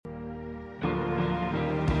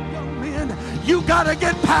You got to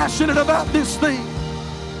get passionate about this thing.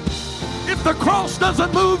 If the cross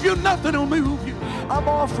doesn't move you, nothing will move you. I'm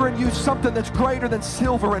offering you something that's greater than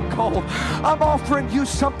silver and gold. I'm offering you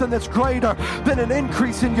something that's greater than an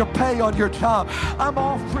increase in your pay on your job. I'm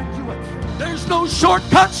offering you There's no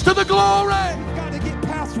shortcuts to the glory. We've got to get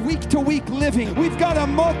past week-to-week living. We've got to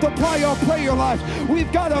multiply our prayer life.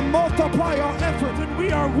 We've got to multiply our effort. When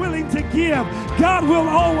we are willing to give, God will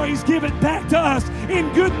always give it back to us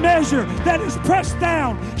in good measure that is pressed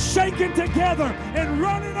down, shaken together, and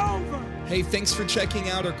running over. Hey, thanks for checking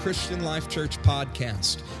out our Christian Life Church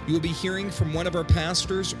podcast. You will be hearing from one of our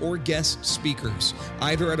pastors or guest speakers,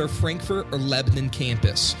 either at our Frankfort or Lebanon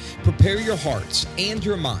campus. Prepare your hearts and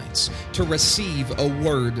your minds to receive a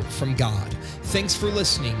word from God. Thanks for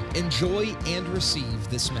listening. Enjoy and receive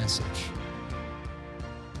this message.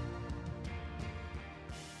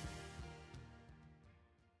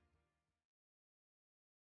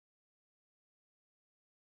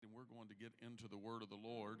 We're going to get into the word of the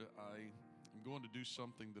Lord. I am going to do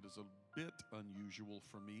something that is a bit unusual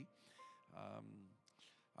for me.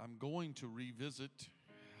 I'm going to revisit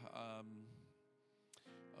a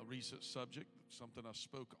recent subject, something I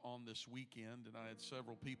spoke on this weekend, and I had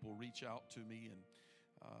several people reach out to me, and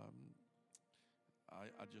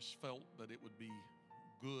I just felt that it would be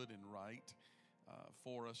good and right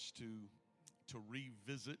for us to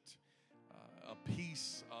revisit a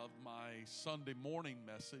piece of my Sunday morning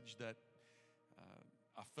message that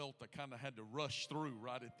I felt I kind of had to rush through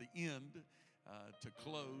right at the end to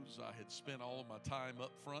close. I had spent all of my time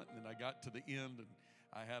up front, and then I got to the end, and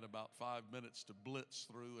I had about 5 minutes to blitz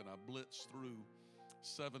through, and I blitzed through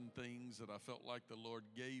 7 things that I felt like the Lord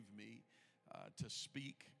gave me to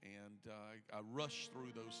speak, and I rushed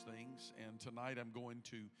through those things, and tonight I'm going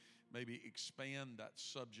to maybe expand that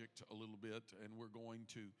subject a little bit, and we're going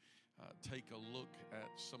to take a look at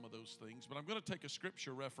some of those things. But I'm going to take a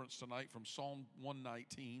scripture reference tonight from Psalm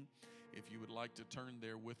 119. If you would like to turn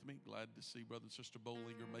there with me. Glad to see Brother and Sister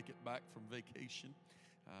Bollinger make it back from vacation.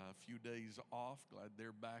 A few days off. Glad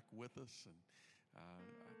they're back with us. And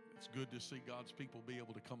it's good to see God's people be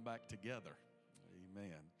able to come back together.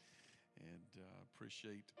 Amen. And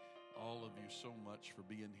appreciate all of you so much for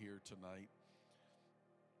being here tonight.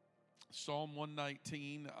 Psalm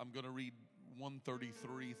 119, I'm going to read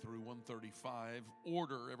 133 through 135.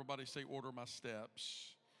 Order, everybody say, order my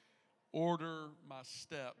steps. Order my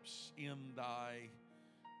steps in thy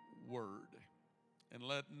word. And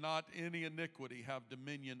let not any iniquity have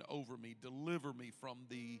dominion over me. Deliver me from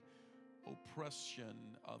the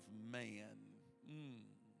oppression of man.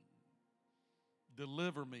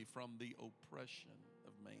 Deliver me from the oppression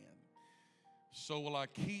of man. So will I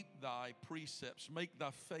keep thy precepts. Make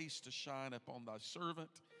thy face to shine upon thy servant,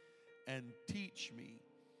 and teach me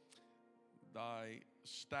thy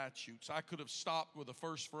statutes. I could have stopped with the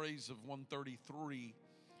first phrase of 133,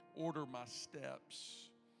 order my steps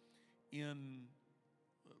in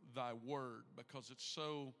thy word, because it's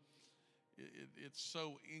so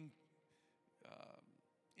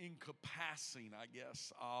encompassing, I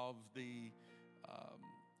guess, of the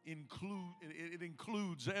it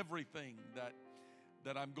includes everything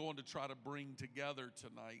that I'm going to try to bring together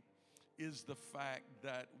tonight. Is the fact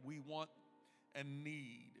that we want and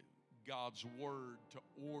need God's word to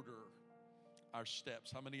order our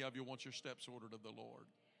steps. How many of you want your steps ordered of the Lord?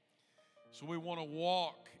 So we want to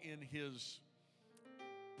walk in his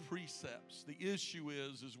precepts. The issue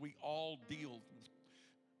is we all deal.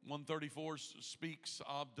 134 speaks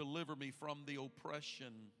of deliver me from the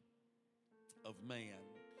oppression of man.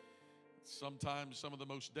 Sometimes some of the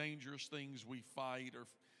most dangerous things we fight are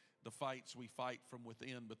the fights we fight from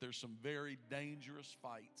within, but there's some very dangerous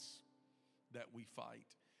fights that we fight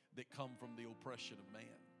that come from the oppression of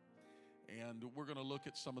man. And we're going to look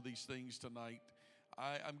at some of these things tonight.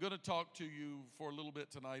 I'm going to talk to you for a little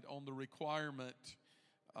bit tonight on the requirement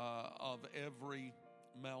of every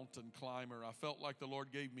mountain climber. I felt like the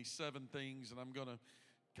Lord gave me 7 things, and I'm going to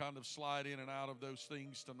kind of slide in and out of those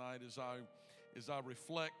things tonight as I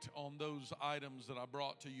reflect on those items that I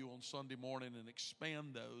brought to you on Sunday morning and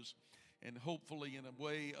expand those, and hopefully in a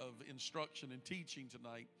way of instruction and teaching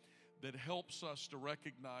tonight that helps us to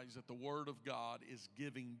recognize that the Word of God is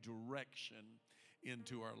giving direction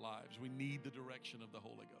into our lives. We need the direction of the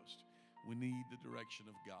Holy Ghost. We need the direction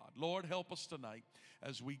of God. Lord, help us tonight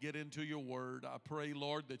as we get into your word. I pray,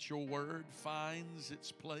 Lord, that your word finds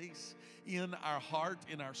its place in our heart,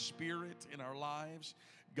 in our spirit, in our lives.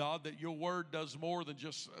 God, that your word does more than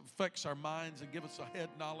just affects our minds and give us a head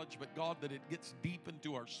knowledge, but God, that it gets deep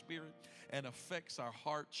into our spirit and affects our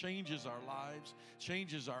heart, changes our lives,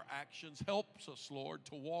 changes our actions, helps us, Lord,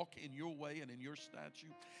 to walk in your way and in your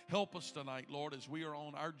statute. Help us tonight, Lord, as we are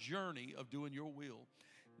on our journey of doing your will.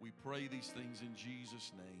 We pray these things in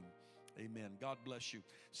Jesus' name. Amen. God bless you.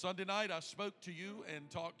 Sunday night, I spoke to you and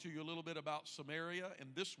talked to you a little bit about Samaria, and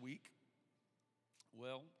this week,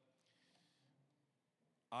 well,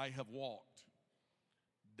 I have walked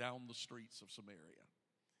down the streets of Samaria.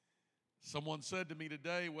 Someone said to me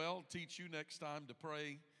today, well, teach you next time to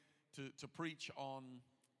pray, to preach on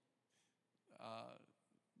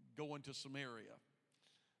going to Samaria.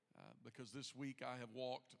 Because this week I have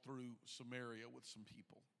walked through Samaria with some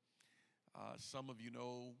people. Some of you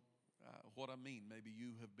know what I mean. Maybe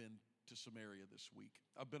you have been to Samaria this week.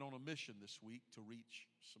 I've been on a mission this week to reach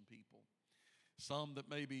some people. Some that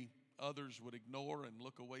maybe others would ignore and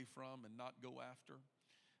look away from and not go after.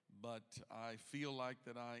 But I feel like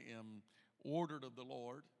that I am ordered of the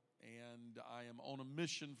Lord, and I am on a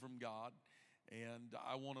mission from God, and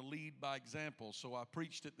I want to lead by example. So I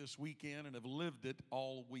preached it this weekend and have lived it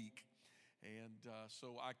all week. And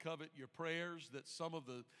so I covet your prayers that some of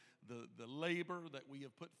the labor that we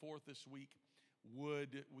have put forth this week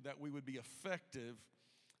that we would be effective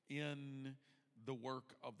in the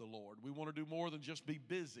work of the Lord. We want to do more than just be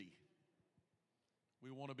busy. We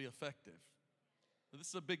want to be effective. This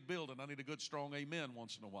is a big building. I need a good, strong amen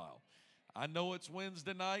once in a while. I know it's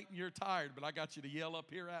Wednesday night and you're tired, but I got you to yell up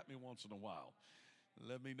here at me once in a while.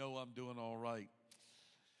 Let me know I'm doing all right.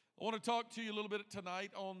 I want to talk to you a little bit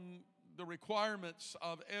tonight on the requirements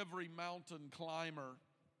of every mountain climber.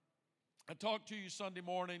 I talked to you Sunday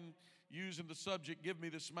morning using the subject, Give Me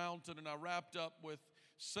This Mountain, and I wrapped up with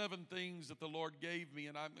 7 things that the Lord gave me,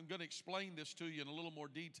 and I'm going to explain this to you in a little more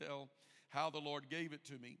detail, how the Lord gave it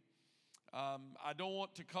to me. I don't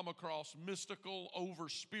want to come across mystical,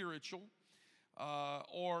 over-spiritual,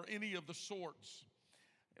 or any of the sorts.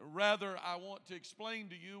 Rather, I want to explain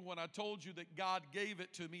to you, when I told you that God gave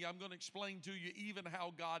it to me, I'm going to explain to you even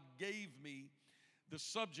how God gave me the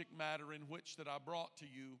subject matter in which that I brought to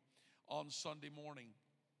you on Sunday morning.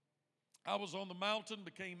 I was on the mountain,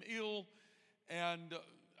 became ill, and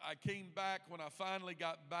I came back when I finally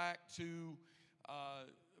got back to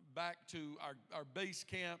our base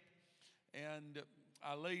camp, and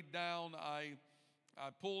I laid down. I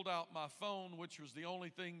pulled out my phone, which was the only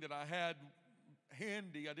thing that I had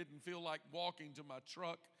handy. I didn't feel like walking to my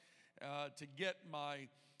truck to get my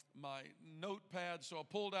notepad, so I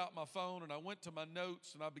pulled out my phone and I went to my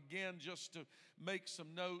notes and I began just to make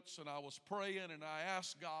some notes, and I was praying and I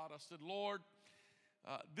asked God, I said, Lord,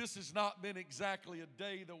 this has not been exactly a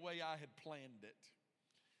day the way I had planned it.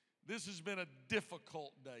 This has been a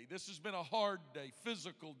difficult day. This has been a hard day,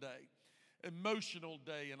 physical day, emotional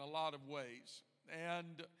day in a lot of ways.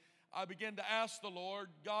 And I began to ask the Lord,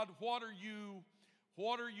 God, what are you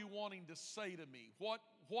wanting to say to me? What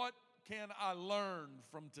can I learn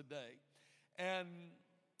from today? And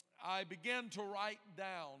I began to write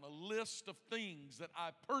down a list of things that I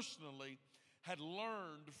personally had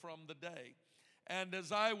learned from the day. And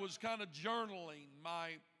as I was kind of journaling my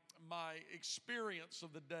experience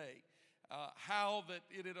of the day, how that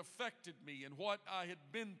it had affected me and what I had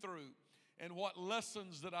been through and what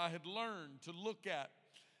lessons that I had learned to look at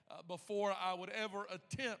before I would ever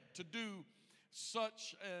attempt to do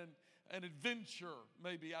such an adventure,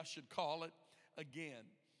 maybe I should call it, again.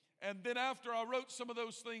 And then after I wrote some of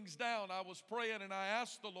those things down, I was praying and I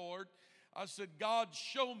asked the Lord, I said, God,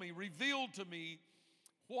 show me, reveal to me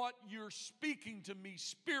what you're speaking to me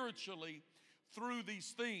spiritually through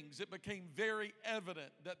these things. It became very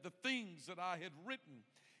evident that the things that I had written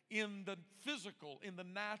in the physical, in the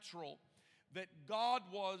natural, that God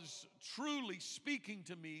was truly speaking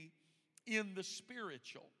to me in the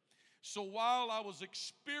spiritual. So while I was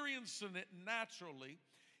experiencing it naturally,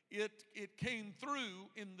 it came through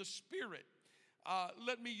in the spirit.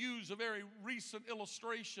 Let me use a very recent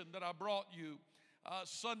illustration that I brought you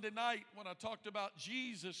Sunday night when I talked about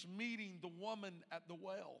Jesus meeting the woman at the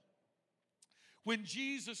well. When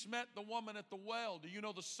Jesus met the woman at the well, do you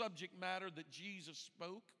know the subject matter that Jesus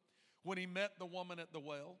spoke when he met the woman at the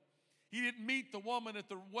well? He didn't meet the woman at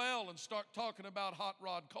the well and start talking about hot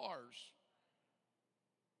rod cars.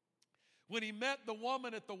 When he met the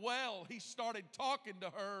woman at the well, he started talking to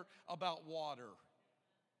her about water.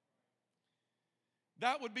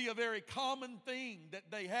 That would be a very common thing that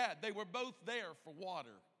they had. They were both there for water.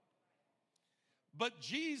 But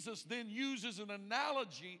Jesus then uses an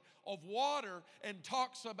analogy of water and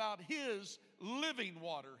talks about his living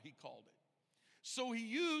water, he called it. So he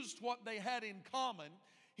used what they had in common.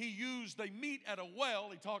 they meet at a well.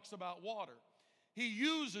 He talks about water. He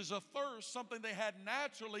uses a thirst, something they had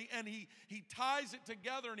naturally, and he ties it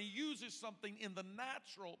together, and he uses something in the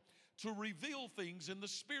natural to reveal things in the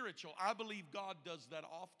spiritual. I believe God does that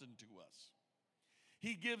often to us.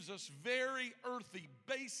 He gives us very earthy,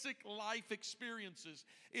 basic life experiences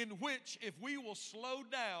in which, if we will slow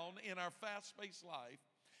down in our fast-paced life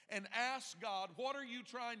and ask God, what are you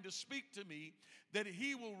trying to speak to me, that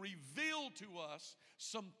He will reveal to us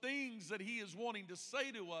some things that He is wanting to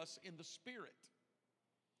say to us in the Spirit.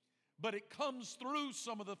 But it comes through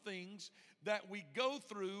some of the things that we go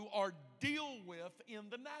through or deal with in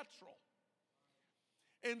the natural.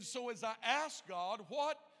 And so as I ask God,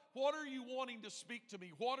 what are you wanting to speak to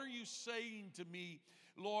me? What are you saying to me,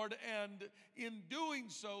 Lord? And in doing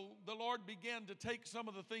so, the Lord began to take some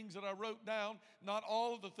of the things that I wrote down. Not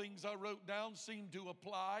all of the things I wrote down seemed to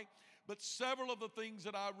apply, but several of the things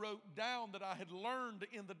that I wrote down that I had learned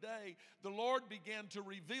in the day, the Lord began to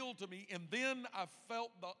reveal to me. And then I felt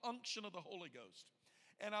the unction of the Holy Ghost.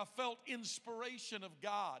 And I felt inspiration of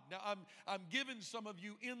God. Now, I'm giving some of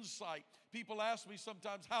you insight. People ask me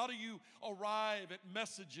sometimes, how do you arrive at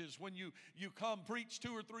messages when you come preach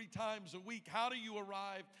 2 or 3 times a week? How do you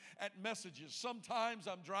arrive at messages? Sometimes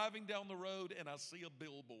I'm driving down the road and I see a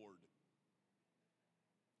billboard.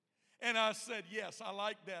 And I said, yes, I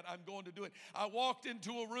like that. I'm going to do it. I walked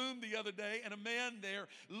into a room the other day, and a man there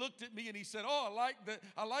looked at me, and he said, oh,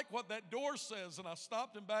 I like what that door says. And I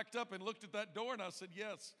stopped and backed up and looked at that door, and I said,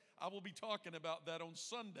 yes, I will be talking about that on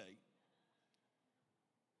Sunday.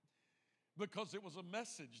 Because it was a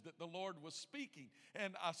message that the Lord was speaking.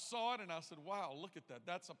 And I saw it and I said, wow, look at that.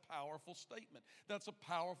 That's a powerful statement. That's a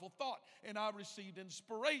powerful thought. And I received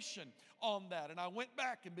inspiration on that. And I went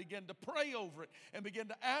back and began to pray over it and began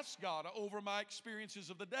to ask God over my experiences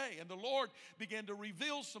of the day. And the Lord began to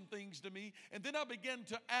reveal some things to me. And then I began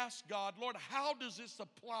to ask God, Lord, how does this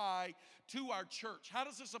apply to our church? How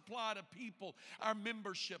does this apply to people, our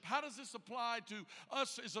membership? How does this apply to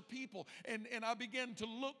us as a people? And I began to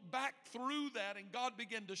look back through that, and God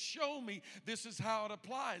began to show me this is how it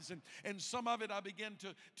applies. And some of it I began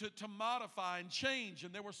to modify and change.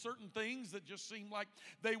 And there were certain things that just seemed like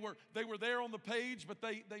they were there on the page, but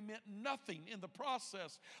they meant nothing in the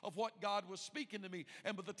process of what God was speaking to me.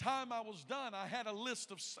 And by the time I was done, I had a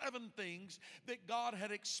list of 7 things that God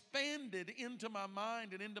had expanded into my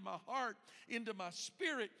mind and into my heart, into my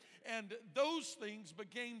spirit. And those things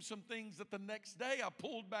became some things that the next day I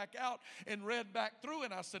pulled back out and read back through,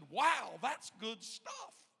 and I said, wow, that's good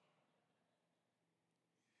stuff.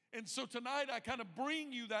 And so tonight I kind of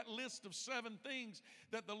bring you that list of 7 things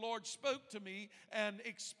that the Lord spoke to me and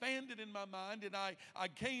expanded in my mind. And I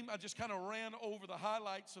just kind of ran over the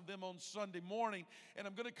highlights of them on Sunday morning. And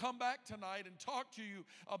I'm going to come back tonight and talk to you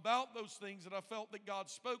about those things that I felt that God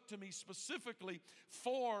spoke to me specifically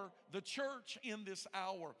for the church in this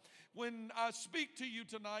hour. When I speak to you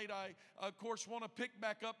tonight, I, of course, want to pick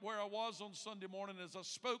back up where I was on Sunday morning as I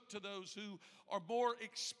spoke to those who are more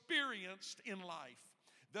experienced in life.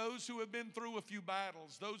 Those who have been through a few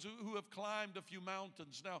battles, those who have climbed a few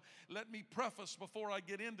mountains. Now, let me preface before I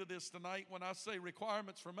get into this tonight, when I say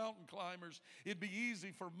requirements for mountain climbers, it'd be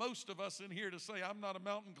easy for most of us in here to say, I'm not a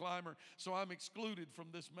mountain climber, so I'm excluded from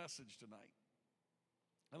this message tonight.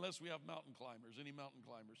 Unless we have mountain climbers, any mountain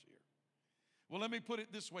climbers here. Well, let me put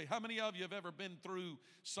it this way. How many of you have ever been through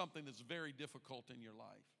something that's very difficult in your life?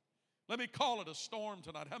 Let me call it a storm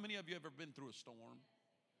tonight. How many of you have ever been through a storm?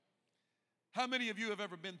 How many of you have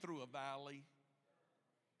ever been through a valley?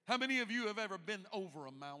 How many of you have ever been over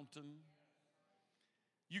a mountain?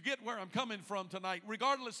 You get where I'm coming from tonight.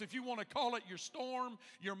 Regardless if you want to call it your storm,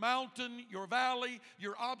 your mountain, your valley,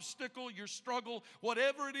 your obstacle, your struggle,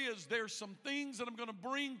 whatever it is, there's some things that I'm going to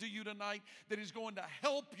bring to you tonight that is going to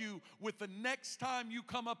help you with the next time you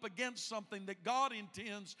come up against something that God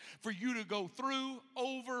intends for you to go through,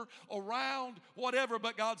 over, around, whatever.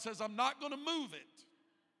 But God says, I'm not going to move it,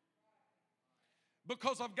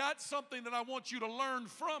 because I've got something that I want you to learn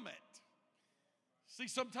from it. See,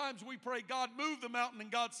 sometimes we pray, God, move the mountain, and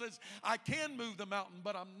God says, I can move the mountain,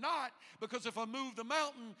 but I'm not, because if I move the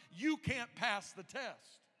mountain, you can't pass the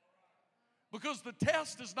test. Because the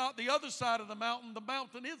test is not the other side of the mountain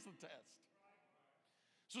is the test.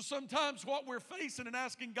 So sometimes what we're facing and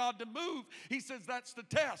asking God to move, He says that's the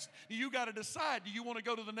test. You got to decide, do you want to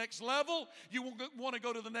go to the next level? You want to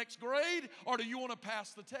go to the next grade? Or do you want to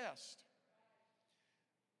pass the test?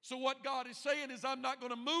 So what God is saying is, I'm not going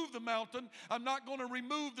to move the mountain. I'm not going to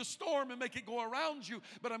remove the storm and make it go around you,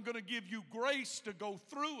 but I'm going to give you grace to go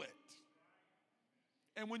through it.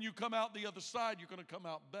 And when you come out the other side, you're going to come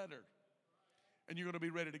out better. And you're going to be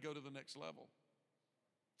ready to go to the next level.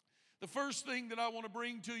 The first thing that I want to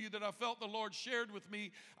bring to you that I felt the Lord shared with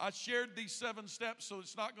me, I shared these 7 steps, so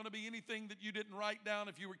it's not going to be anything that you didn't write down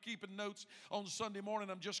if you were keeping notes on Sunday morning.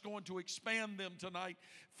 I'm just going to expand them tonight.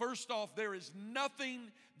 First off, there is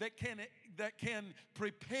nothing that can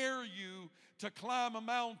prepare you to climb a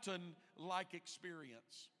mountain like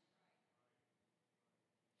experience.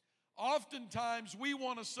 Oftentimes we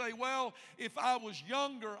want to say, well, if I was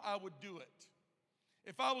younger, I would do it.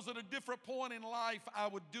 If I was at a different point in life, I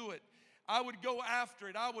would do it. I would go after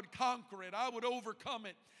it. I would conquer it. I would overcome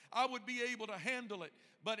it. I would be able to handle it.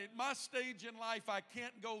 But at my stage in life, I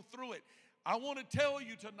can't go through it. I want to tell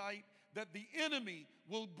you tonight that the enemy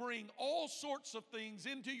will bring all sorts of things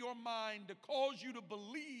into your mind to cause you to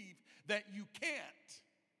believe that you can't,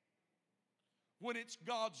 when it's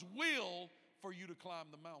God's will for you to climb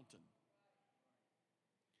the mountain.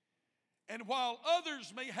 And while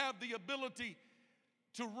others may have the ability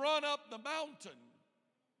to run up the mountain,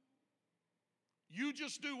 you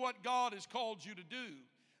just do what God has called you to do,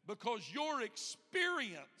 because your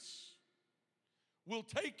experience will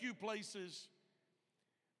take you places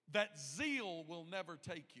that zeal will never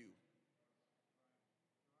take you.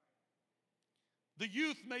 The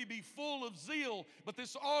youth may be full of zeal, but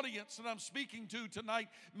this audience that I'm speaking to tonight,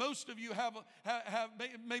 most of you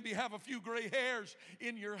maybe have a few gray hairs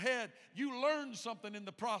in your head. You learned something in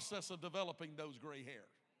the process of developing those gray hairs.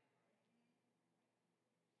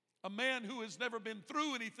 A man who has never been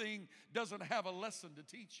through anything doesn't have a lesson to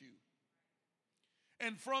teach you.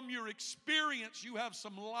 And from your experience, you have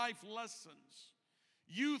some life lessons.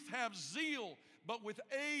 Youth have zeal, but with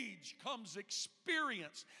age comes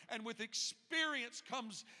experience. And with experience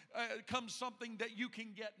comes something that you can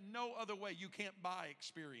get no other way. You can't buy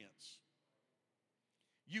experience.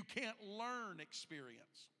 You can't learn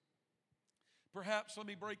experience. Perhaps let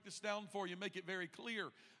me break this down for you, make it very clear.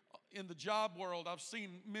 In the job world, I've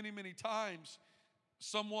seen many, many times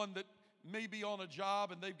someone that may be on a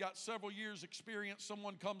job and they've got several years experience.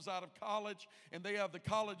 Someone comes out of college and they have the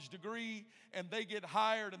college degree and they get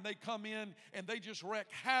hired and they come in and they just wreak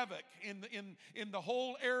havoc in the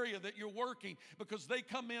whole area that you're working, because they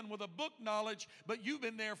come in with a book knowledge, but you've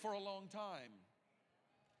been there for a long time.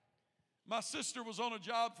 My sister was on a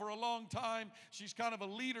job for a long time. She's kind of a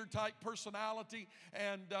leader type personality,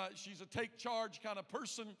 and she's a take charge kind of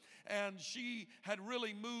person. And she had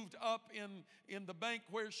really moved up in the bank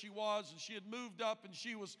where she was, and she had moved up, and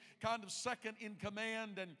she was kind of second in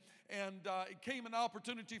command. And it came an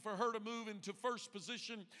opportunity for her to move into first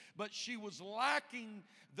position, but she was lacking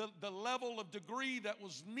the level of degree that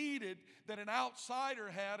was needed that an outsider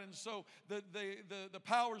had. And so the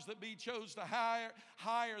powers that be chose to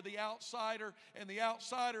hire the outsider, and the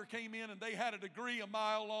outsider came in and they had a degree a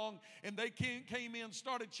mile long, and they came in,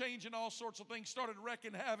 started changing all sorts of things, started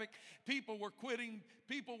wrecking havoc. People were quitting,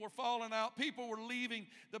 people were falling out, people were leaving.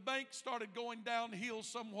 The bank started going downhill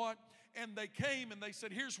somewhat, and they came and they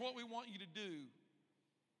said, here's what we want you to do.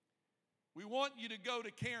 We want you to go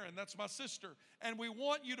to Karen, that's my sister, and we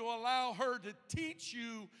want you to allow her to teach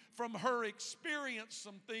you from her experience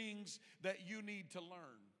some things that you need to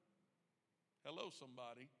learn. Hello,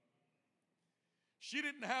 somebody. She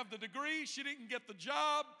didn't have the degree. She didn't get the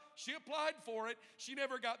job. She applied for it. She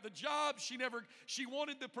never got the job. She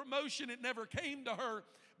wanted the promotion. It never came to her.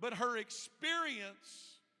 But her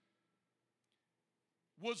experience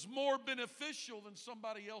was more beneficial than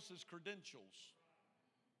somebody else's credentials.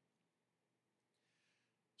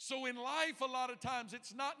 So in life, a lot of times,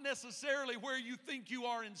 it's not necessarily where you think you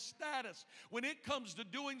are in status. When it comes to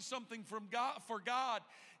doing something for God,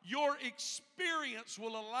 your experience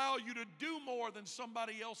will allow you to do more than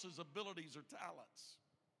somebody else's abilities or talents.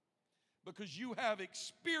 Because you have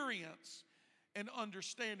experience and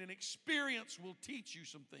understanding. Experience will teach you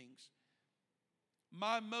some things.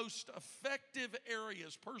 My most effective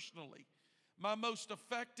areas, personally, my most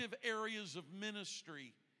effective areas of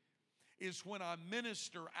ministry is when I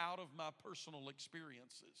minister out of my personal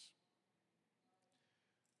experiences.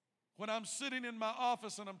 When I'm sitting in my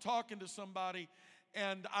office and I'm talking to somebody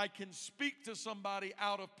and I can speak to somebody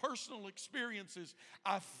out of personal experiences,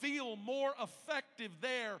 I feel more effective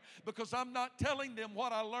there, because I'm not telling them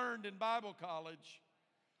what I learned in Bible college,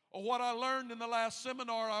 or what I learned in the last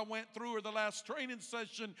seminar I went through, or the last training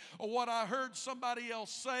session, or what I heard somebody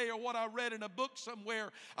else say, or what I read in a book somewhere.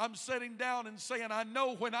 I'm sitting down and saying, I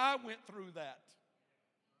know when I went through that.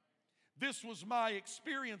 This was my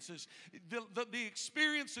experiences. The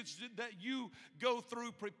experiences that you go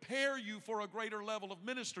through prepare you for a greater level of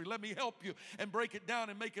ministry. Let me help you and break it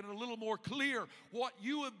down and make it a little more clear. What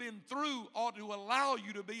you have been through ought to allow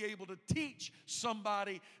you to be able to teach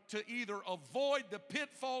somebody to either avoid the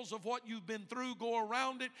pitfalls of what you've been through, go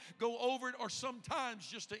around it, go over it, or sometimes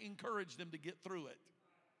just to encourage them to get through it.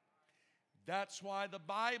 That's why the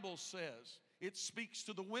Bible says, it speaks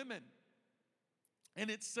to the women. And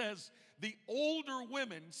it says, the older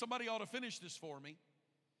women, somebody ought to finish this for me.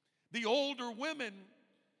 The older women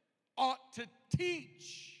ought to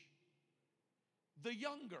teach the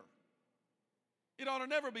younger. It ought to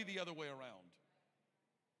never be the other way around.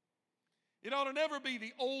 It ought to never be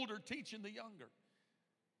the older teaching the younger.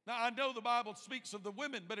 Now, I know the Bible speaks of the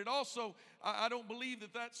women, but it also, I don't believe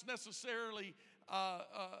that that's necessarily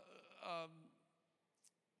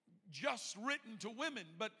just written to women,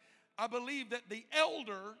 but I believe that the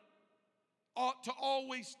elder ought to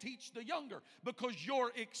always teach the younger, because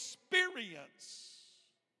your experience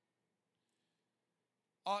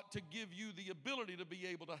ought to give you the ability to be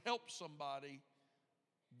able to help somebody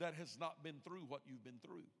that has not been through what you've been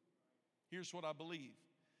through. Here's what I believe.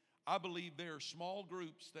 I believe there are small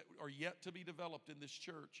groups that are yet to be developed in this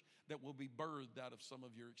church that will be birthed out of some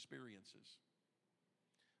of your experiences.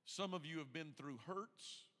 Some of you have been through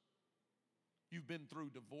hurts. You've been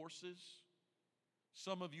through divorces.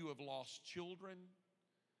 Some of you have lost children.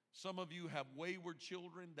 Some of you have wayward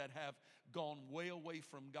children that have gone way away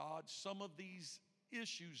from God. Some of these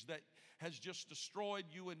issues that has just destroyed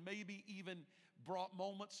you and maybe even brought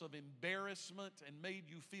moments of embarrassment and made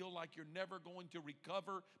you feel like you're never going to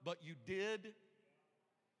recover, but you did.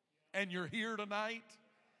 And you're here tonight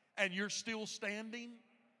and you're still standing.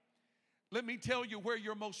 Let me tell you where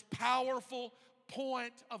your most powerful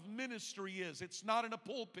point of ministry is. It's not in a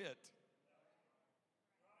pulpit.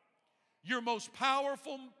 Your most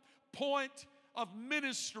powerful point of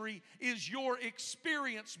ministry is your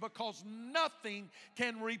experience, because nothing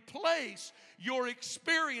can replace your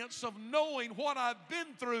experience of knowing what I've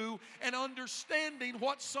been through and understanding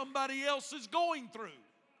what somebody else is going through.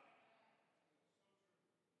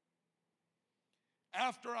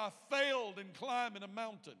 After I failed in climbing a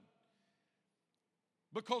mountain,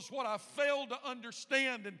 because what I failed to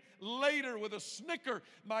understand, and later with a snicker,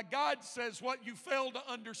 my God says, what you failed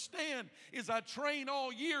to understand is I train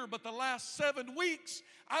all year, but the last 7 weeks,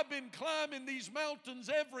 I've been climbing these mountains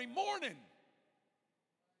every morning.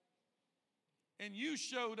 And you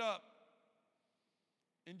showed up.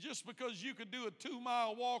 And just because you could do a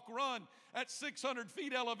 2-mile walk run at 600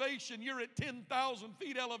 feet elevation, you're at 10,000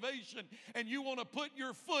 feet elevation, and you want to put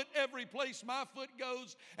your foot every place my foot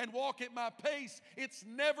goes and walk at my pace, it's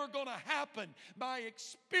never going to happen. My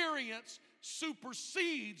experience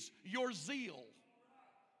supersedes your zeal.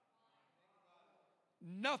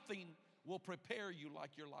 Nothing will prepare you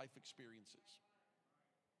like your life experiences.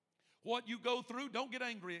 What you go through, don't get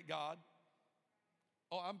angry at God.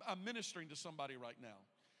 Oh, I'm ministering to somebody right now.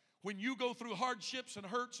 When you go through hardships and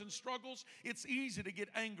hurts and struggles, it's easy to get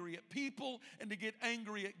angry at people and to get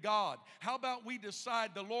angry at God. How about we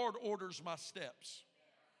decide the Lord orders my steps?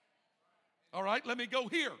 All right, let me go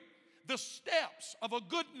here. The steps of a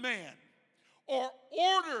good man are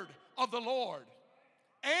ordered of the Lord.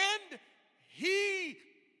 And he,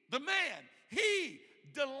 the man, he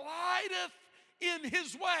delighteth in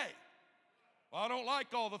his way. Well, I don't like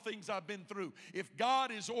all the things I've been through. If God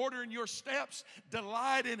is ordering your steps,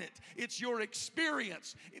 delight in it. It's your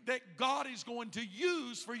experience that God is going to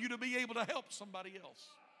use for you to be able to help somebody else.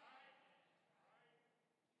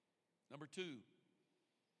 Number 2,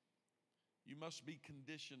 you must be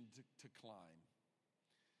conditioned to climb.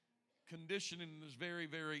 Conditioning is very,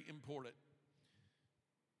 very important.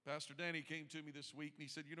 Pastor Danny came to me this week and he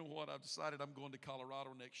said, you know what, I've decided I'm going to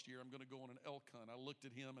Colorado next year. I'm going to go on an elk hunt. I looked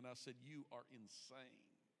at him and I said, you are insane.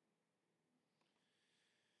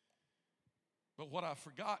 But what I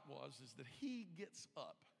forgot is that he gets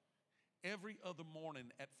up every other morning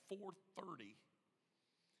at 4:30,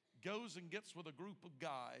 goes and gets with a group of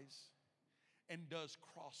guys and does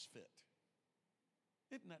CrossFit.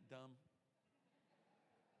 Isn't that dumb?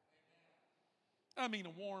 I mean, a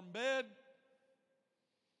warm bed.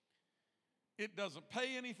 It doesn't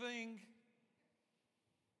pay anything.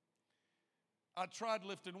 I tried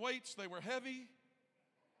lifting weights. They were heavy.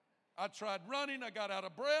 I tried running. I got out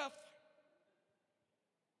of breath.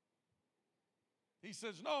 He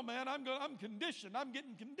says, no, man, I'm conditioned. I'm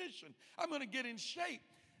getting conditioned. I'm going to get in shape.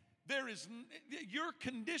 You're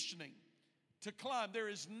conditioning to climb. There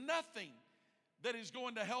is nothing that is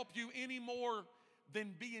going to help you any more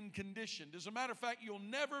than being conditioned. As a matter of fact, you'll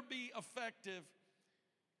never be effective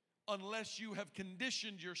unless you have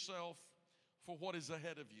conditioned yourself for what is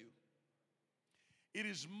ahead of you. It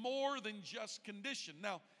is more than just condition.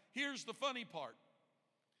 Now, here's the funny part.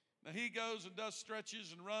 Now, he goes and does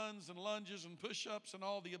stretches and runs and lunges and push-ups and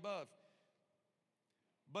all the above.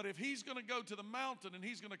 But if he's going to go to the mountain and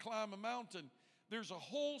he's going to climb a mountain, there's a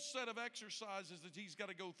whole set of exercises that he's got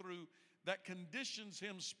to go through that conditions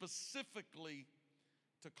him specifically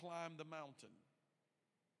to climb the mountain.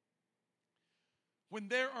 When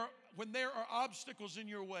there are obstacles in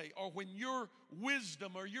your way, or when your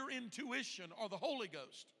wisdom or your intuition or the Holy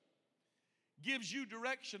Ghost gives you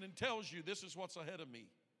direction and tells you this is what's ahead of me,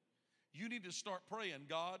 you need to start praying,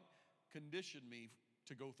 God, condition me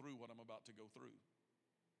to go through what I'm about to go through.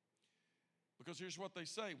 Because here's what they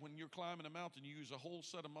say, when you're climbing a mountain, you use a whole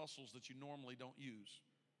set of muscles that you normally don't use.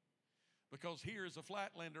 Because here as a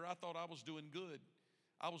flatlander, I thought I was doing good.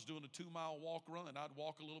 I was doing a 2-mile walk run. I'd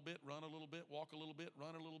walk a little bit, run a little bit, walk a little bit,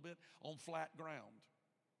 run a little bit on flat ground.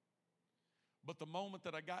 But the moment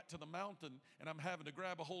that I got to the mountain and I'm having to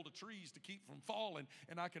grab a hold of trees to keep from falling,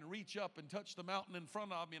 and I can reach up and touch the mountain in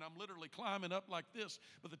front of me, and I'm literally climbing up like this.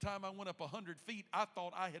 By the time I went up 100 feet, I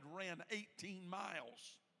thought I had ran 18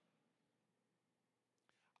 miles.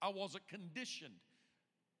 I wasn't conditioned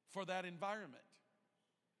for that environment.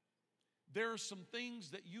 There are some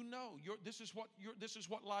things that you know. This is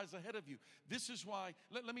what lies ahead of you. This is why,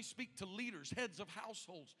 let me speak to leaders, heads of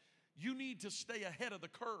households. You need to stay ahead of the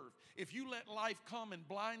curve. If you let life come and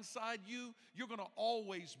blindside you, you're going to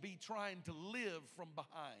always be trying to live from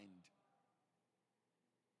behind.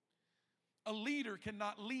 A leader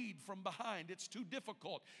cannot lead from behind. It's too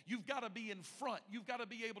difficult. You've got to be in front. You've got to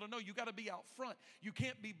be able to know. You've got to be out front. You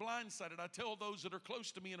can't be blindsided. I tell those that are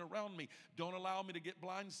close to me and around me, don't allow me to get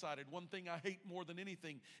blindsided. One thing I hate more than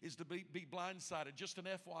anything is to be blindsided. Just an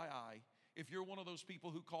FYI, if you're one of those people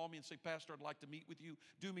who call me and say, Pastor, I'd like to meet with you,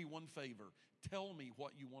 do me one favor. Tell me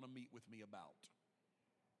what you want to meet with me about.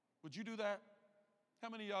 Would you do that? How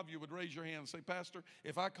many of you would raise your hand and say, Pastor,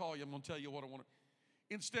 if I call you, I'm going to tell you what I want to.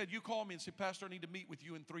 Instead, you call me and say, Pastor, I need to meet with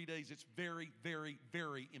you in 3 days. It's very, very,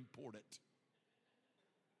 very important.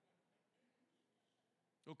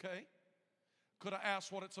 Okay? Could I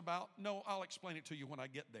ask what it's about? No, I'll explain it to you when I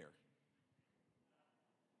get there.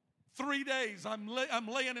 3 days, I'm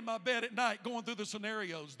laying in my bed at night going through the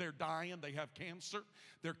scenarios. They're dying. They have cancer.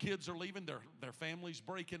 Their kids are leaving. Their family's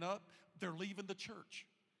breaking up. They're leaving the church.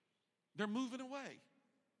 They're moving away.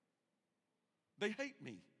 They hate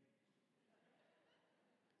me.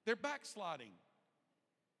 They're backsliding.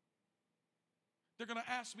 They're going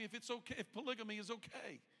to ask me if it's okay, if polygamy is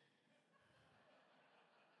okay.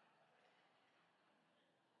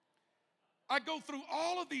 I go through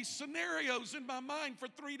all of these scenarios in my mind for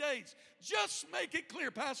 3 days. Just make it clear,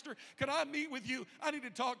 Pastor, can I meet with you? I need to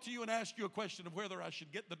talk to you and ask you a question of whether I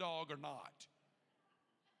should get the dog or not.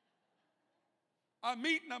 I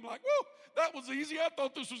meet and I'm like, whoa, that was easy. I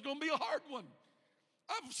thought this was going to be a hard one.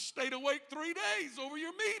 I've stayed awake 3 days over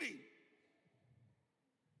your meeting.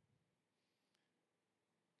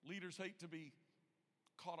 Leaders hate to be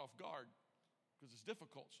caught off guard because it's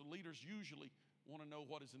difficult. So leaders usually want to know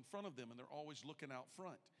what is in front of them, and they're always looking out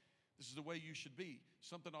front. This is the way you should be.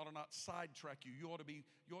 Something ought to not sidetrack you. You ought to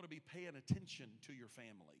be paying attention to your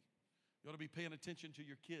family. You ought to be paying attention to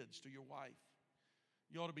your kids, to your wife.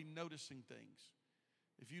 You ought to be noticing things.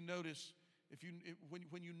 If you notice,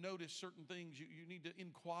 when you notice certain things, you need to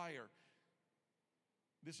inquire.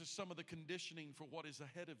 This is some of the conditioning for what is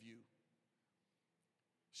ahead of you.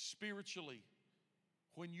 Spiritually,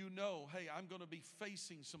 when you know, hey, I'm going to be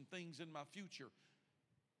facing some things in my future,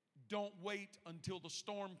 don't wait until the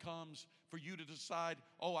storm comes for you to decide,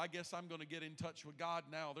 oh, I guess I'm going to get in touch with God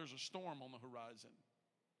now. There's a storm on the horizon.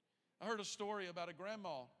 I heard a story about a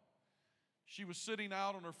grandma. She was sitting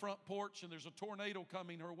out on her front porch and there's a tornado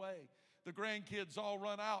coming her way. The grandkids all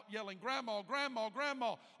run out yelling, Grandma, Grandma,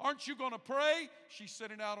 Grandma, aren't you going to pray? She's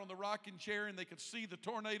sitting out on the rocking chair and they could see the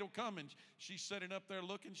tornado coming. She's sitting up there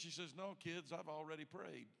looking. She says, no, kids, I've already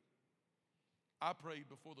prayed. I prayed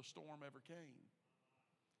before the storm ever came.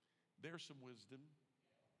 There's some wisdom.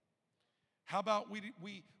 How about we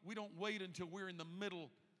don't wait until we're in the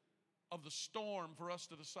middle of the storm for us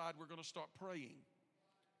to decide we're going to start praying.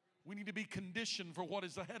 We need to be conditioned for what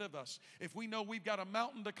is ahead of us. If we know we've got a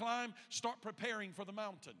mountain to climb, start preparing for the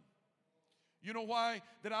mountain. You know why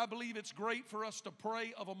that I believe it's great for us to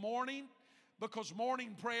pray of a morning? Because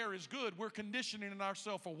morning prayer is good. We're conditioning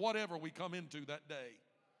ourselves for whatever we come into that day.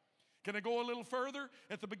 Can I go a little further?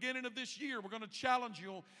 At the beginning of this year, we're going to challenge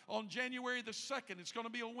you on January the 2nd. It's going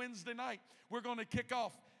to be a Wednesday night. We're going to kick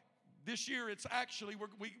off This year, it's actually,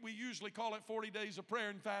 we usually call it 40 days of prayer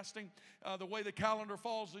and fasting. The way the calendar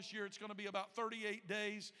falls this year, it's going to be about 38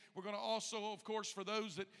 days. We're going to also, of course, for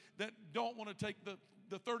those that don't want to take the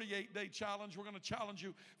 38-day challenge, we're going to challenge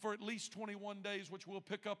you for at least 21 days, which we'll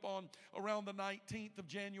pick up on around the 19th of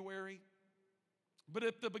January. But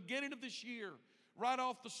at the beginning of this year, right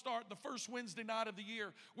off the start, the first Wednesday night of the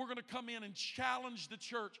year, we're going to come in and challenge the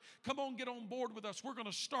church. Come on, get on board with us. We're going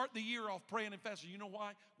to start the year off praying and fasting. You know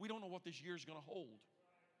why? We don't know what this year is going to hold.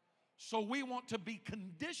 So we want to be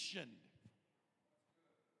conditioned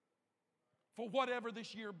for whatever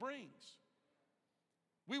this year brings.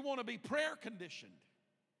 We want to be prayer conditioned.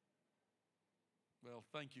 Well,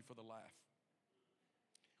 thank you for the laugh.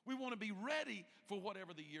 We want to be ready for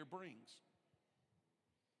whatever the year brings.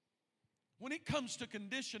 When it comes to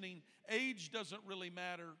conditioning, age doesn't really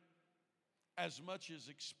matter as much as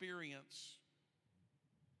experience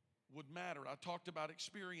would matter. I talked about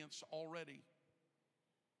experience already.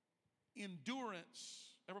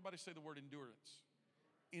 Endurance, everybody say the word endurance.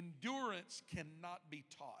 Endurance cannot be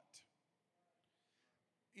taught.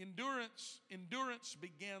 Endurance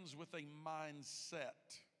begins with a mindset.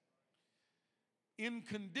 In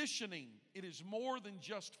conditioning, it is more than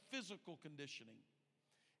just physical conditioning.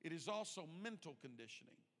 It is also mental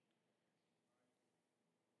conditioning.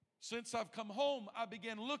 Since I've come home, I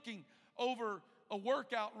began looking over a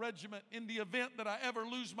workout regimen in the event that I ever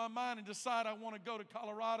lose my mind and decide I want to go to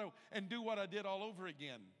Colorado and do what I did all over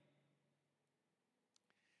again.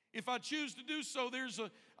 If I choose to do so,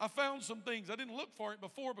 I found some things. I didn't look for it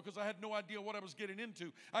before because I had no idea what I was getting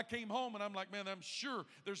into. I came home and I'm like, man, I'm sure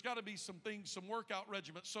there's got to be some things, some workout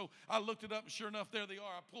regimens. So I looked it up and sure enough, there they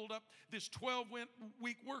are. I pulled up this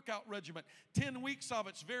 12-week workout regimen. 10 weeks of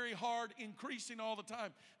it's very hard, increasing all the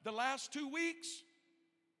time. The last 2 weeks,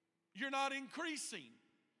 you're not increasing.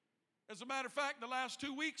 As a matter of fact, the last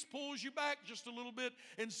 2 weeks pulls you back just a little bit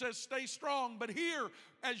and says, stay strong. But here,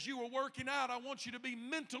 as you are working out, I want you to be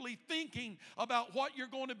mentally thinking about what you're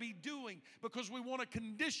going to be doing, because we want to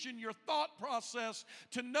condition your thought process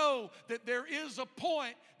to know that there is a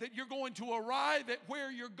point that you're going to arrive at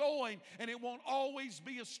where you're going, and it won't always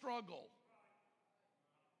be a struggle.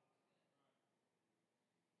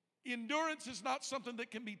 Endurance is not something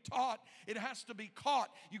that can be taught. It has to be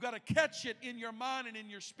caught. You got to catch it in your mind and in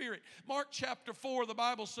your spirit. Mark chapter 4, the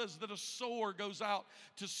Bible says that a sower goes out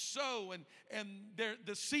to sow, and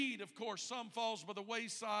the seed, of course, some falls by the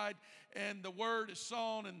wayside, and the word is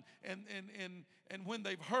sown, and when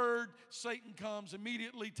they've heard, Satan comes,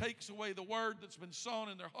 immediately takes away the word that's been sown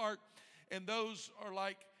in their heart, and those are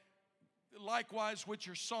likewise which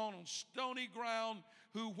are sown on stony ground,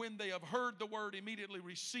 who when they have heard the word immediately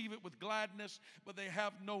receive it with gladness, but they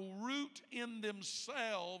have no root in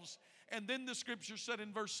themselves. And then the scripture said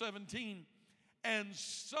in verse 17, and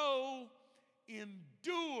so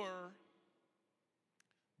endure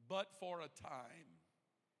but for a time.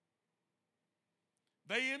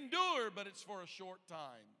 They endure, but it's for a short time.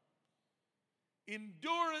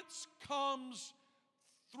 Endurance comes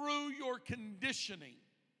through your conditioning.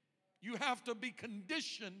 You have to be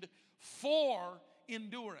conditioned for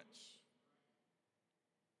endurance.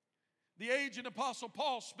 The aged Apostle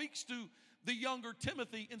Paul speaks to the younger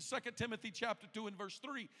Timothy in 2 Timothy chapter 2 and verse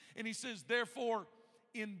 3. And he says, therefore,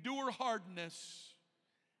 endure hardness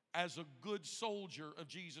as a good soldier of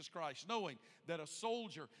Jesus Christ. Knowing that a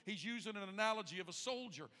soldier, he's using an analogy of a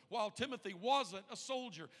soldier. While Timothy wasn't a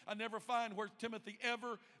soldier, I never find where Timothy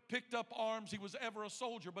ever picked up arms. He was ever a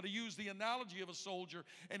soldier, but he used the analogy of a soldier,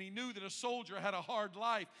 and he knew that a soldier had a hard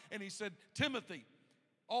life. And he said, Timothy,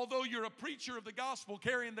 although you're a preacher of the gospel,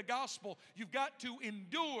 carrying the gospel, you've got to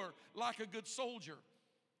endure like a good soldier.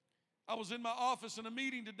 I was in my office in a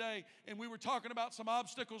meeting today, and we were talking about some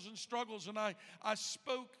obstacles and struggles, and I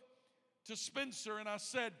spoke to Spencer, and I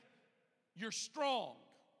said, you're strong.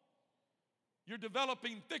 You're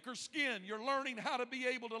developing thicker skin. You're learning how to be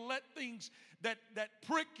able to let things that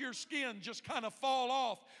prick your skin just kind of fall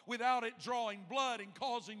off without it drawing blood and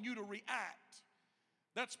causing you to react.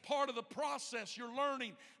 That's part of the process. You're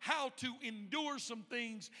learning how to endure some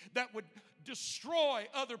things that would destroy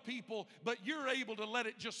other people, but you're able to let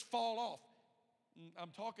it just fall off.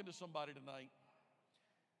 I'm talking to somebody tonight.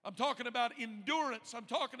 I'm talking about endurance. I'm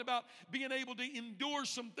talking about being able to endure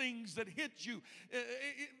some things that hit you.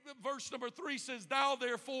 Verse number 3 says, thou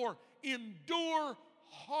therefore endure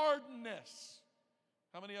hardness.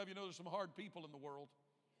 How many of you know there's some hard people in the world?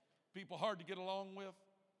 People hard to get along with,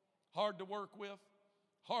 hard to work with,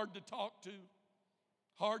 hard to talk to,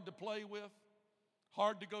 hard to play with,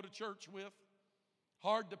 hard to go to church with,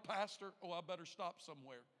 hard to pastor. Oh, I better stop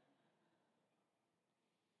somewhere.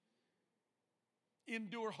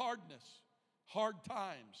 Endure hardness, hard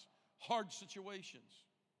times, hard situations.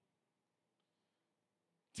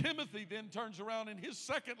 Timothy then turns around in his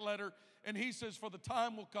second letter and he says, for the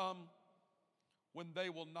time will come when they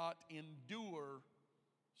will not endure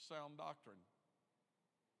sound doctrine.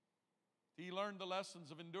 He learned the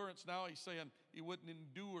lessons of endurance. Now he's saying he wouldn't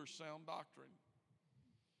endure sound doctrine.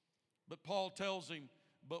 But Paul tells him,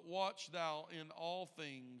 but watch thou in all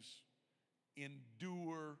things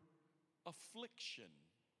endure affliction.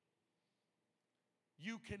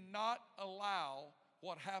 You cannot allow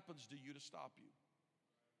what happens to you to stop you.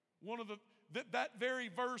 One of that very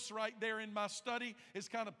verse right there in my study has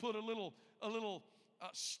kind of put a little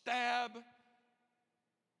stab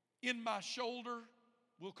in my shoulder.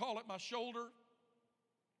 We'll call it my shoulder.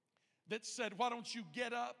 That said, why don't you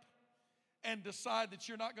get up and decide that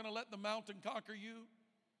you're not going to let the mountain conquer you,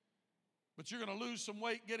 but you're going to lose some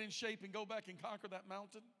weight, get in shape, and go back and conquer that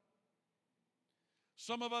mountain?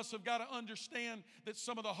 Some of us have got to understand that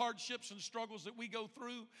some of the hardships and struggles that we go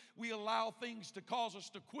through, we allow things to cause us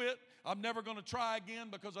to quit. I'm never going to try again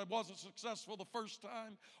because I wasn't successful the first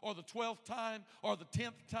time or the 12th time or the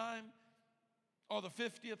 10th time or the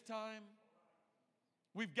 50th time.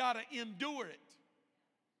 We've got to endure it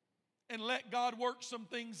and let God work some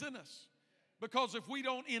things in us. Because if we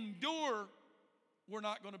don't endure, we're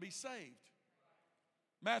not going to be saved.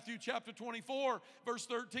 Matthew chapter 24 verse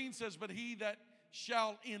 13 says, but he that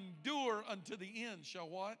shall endure unto the end shall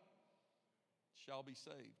what? Shall be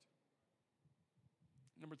saved.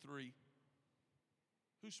 Number 3,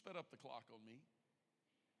 who sped up the clock on me?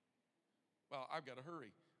 Well, I've got to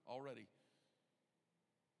hurry already.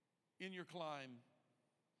 In your climb,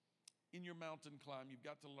 in your mountain climb, you've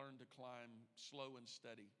got to learn to climb slow and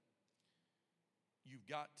steady. You've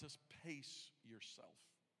got to pace yourself.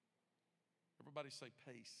 Everybody say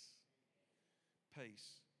pace.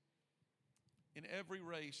 Pace. In every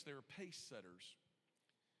race, there are pace setters.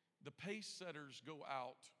 The pace setters go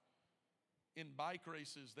out. In bike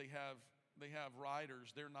races, they have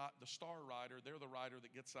riders. They're not the star rider. They're the rider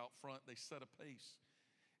that gets out front. They set a pace.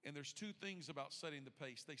 And there's two things about setting the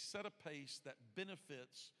pace. They set a pace that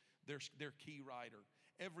benefits their key rider.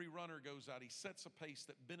 Every runner goes out. He sets a pace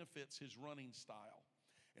that benefits his running style.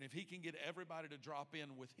 And if he can get everybody to drop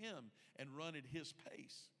in with him and run at his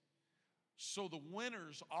pace. So the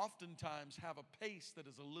winners oftentimes have a pace that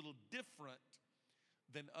is a little different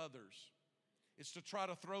than others. It's to try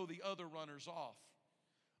to throw the other runners off.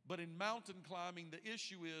 But in mountain climbing, the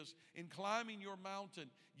issue is, in climbing your mountain,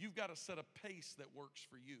 you've got to set a pace that works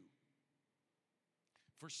for you.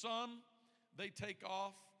 For some, they take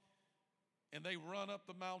off and they run up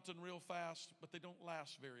the mountain real fast, but they don't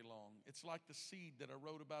last very long. It's like the seed that I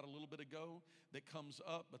wrote about a little bit ago that comes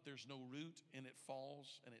up, but there's no root, and it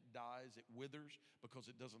falls and it dies, it withers because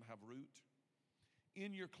it doesn't have root.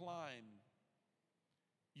 In your climb,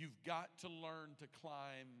 you've got to learn to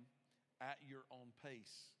climb at your own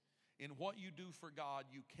pace. In what you do for God,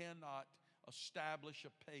 you cannot establish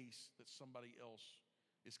a pace that somebody else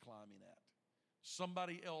is climbing at.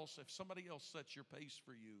 Somebody else, if somebody else sets your pace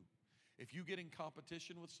for you, if you get in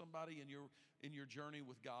competition with somebody in your journey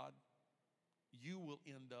with God, you will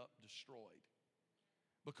end up destroyed.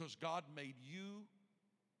 Because God made you,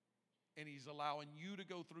 and He's allowing you to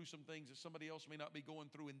go through some things that somebody else may not be going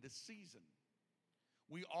through in this season.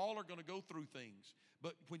 We all are going to go through things.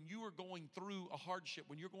 But when you are going through a hardship,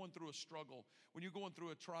 when you're going through a struggle, when you're going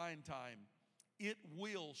through a trying time, it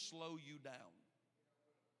will slow you down.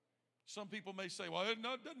 Some people may say, well, it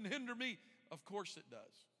doesn't hinder me. Of course it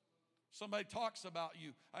does. Somebody talks about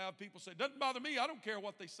you. I have people say, doesn't bother me. I don't care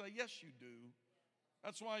what they say. Yes, you do.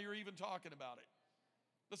 That's why you're even talking about it.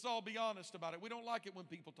 Let's all be honest about it. We don't like it when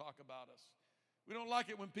people talk about us. We don't like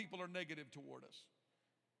it when people are negative toward us.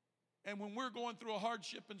 And when we're going through a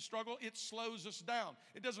hardship and struggle, it slows us down.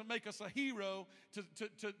 It doesn't make us a hero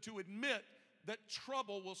to admit that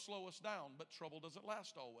trouble will slow us down, but trouble doesn't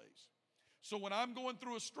last always. So when I'm going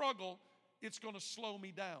through a struggle, it's going to slow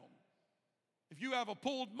me down. If you have a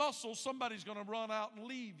pulled muscle, somebody's going to run out and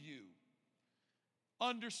leave you.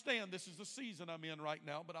 Understand, this is the season I'm in right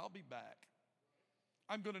now, but I'll be back.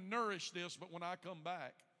 I'm going to nourish this, but when I come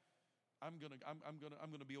back, I'm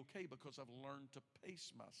going to be okay because I've learned to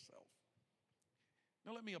pace myself.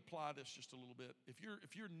 Now let me apply this just a little bit. If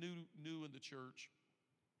you're new in the church,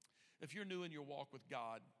 if you're new in your walk with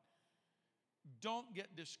God, don't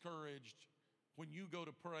get discouraged when you go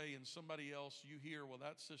to pray and somebody else, you hear, well,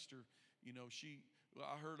 that sister,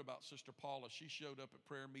 I heard about Sister Paula. She showed up at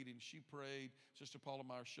prayer meeting. She prayed. Sister Paula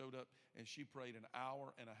Meyer showed up, and she prayed an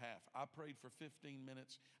hour and a half. I prayed for 15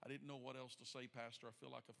 minutes. I didn't know what else to say, Pastor. I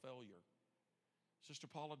feel like a failure. Sister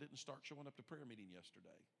Paula didn't start showing up to prayer meeting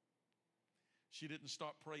yesterday. She didn't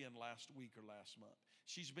start praying last week or last month.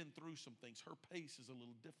 She's been through some things. Her pace is a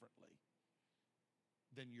little differently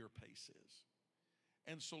than your pace is.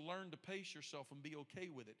 And so learn to pace yourself and be okay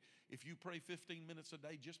with it. If you pray 15 minutes a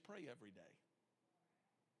day, just pray every day.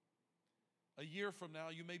 A year from now,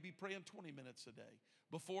 you may be praying 20 minutes a day.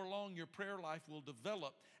 Before long, your prayer life will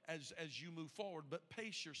develop as you move forward, but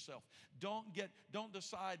pace yourself. Don't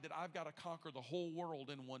decide that I've got to conquer the whole world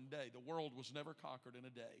in one day. The world was never conquered in a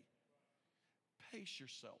day. Pace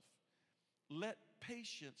yourself. Let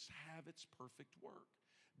patience have its perfect work.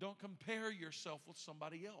 Don't compare yourself with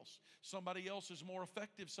somebody else. Somebody else is more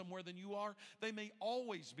effective somewhere than you are. They may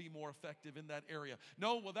always be more effective in that area.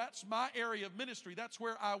 No, well, that's my area of ministry. That's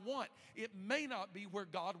where I want. It may not be where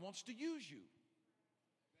God wants to use you.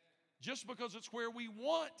 Just because it's where we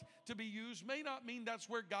want to be used may not mean that's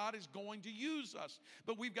where God is going to use us.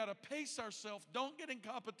 But we've got to pace ourselves. Don't get in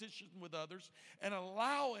competition with others and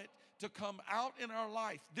allow it to come out in our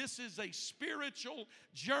life. This is a spiritual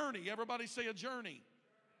journey. Everybody say a journey.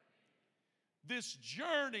 This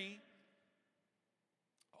journey,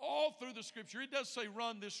 all through the scripture, it does say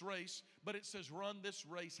run this race, but it says run this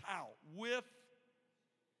race how? With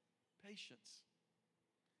patience.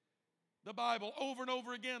 The Bible over and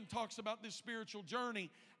over again talks about this spiritual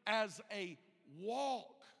journey as a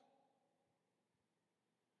walk.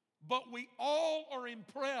 But we all are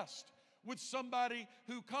impressed with somebody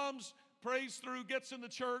who comes, prays through, gets in the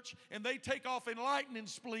church, and they take off in lightning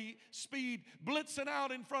speed, blitzing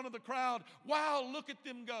out in front of the crowd. Wow, look at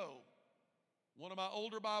them go. One of my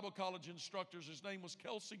older Bible college instructors, his name was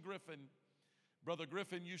Kelsey Griffin. Brother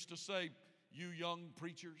Griffin used to say, you young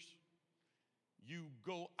preachers, you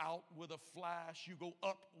go out with a flash, you go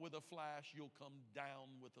up with a flash, you'll come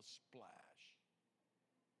down with a splash.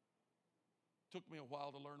 Took me a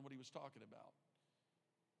while to learn what he was talking about.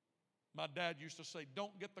 My dad used to say,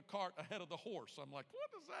 don't get the cart ahead of the horse. I'm like,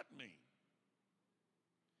 what does that mean?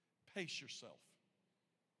 Pace yourself.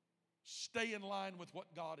 Stay in line with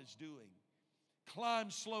what God is doing. Climb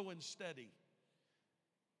slow and steady.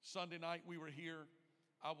 Sunday night we were here.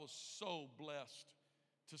 I was so blessed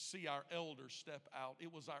to see our elders step out.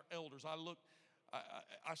 It was our elders.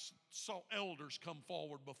 I saw elders come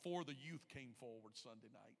forward before the youth came forward Sunday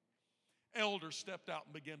night. Elders stepped out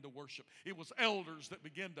and began to worship. It was elders that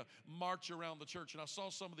began to march around the church. And I saw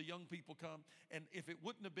some of the young people come. And if it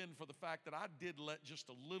wouldn't have been for the fact that I did let just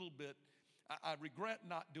a little bit, I regret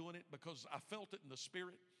not doing it because I felt it in the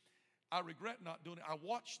spirit. I regret not doing it. I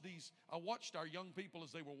watched our young people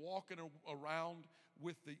as they were walking around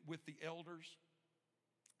with the elders.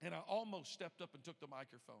 And I almost stepped up and took the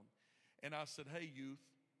microphone. And I said, hey, youth,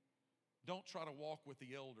 don't try to walk with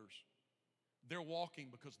the elders. They're walking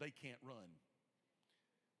because they can't run.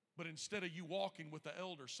 But instead of you walking with the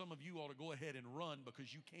elders, some of you ought to go ahead and run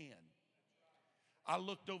because you can. I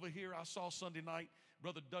looked over here. I saw Sunday night,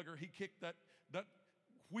 Brother Duggar, he kicked that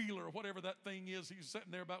wheeler or whatever that thing is. He was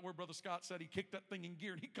sitting there about where Brother Scott said. He kicked that thing in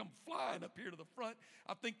gear, and he come flying up here to the front.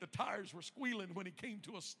 I think the tires were squealing when he came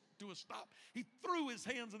to a stop. He threw his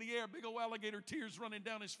hands in the air, big old alligator tears running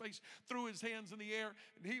down his face, threw his hands in the air,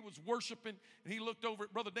 and he was worshiping, and he looked over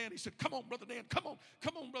at Brother Dan. He said, come on, Brother Dan, come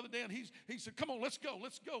on, Brother Dan. He said, come on, let's go.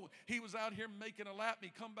 He was out here making a lap, and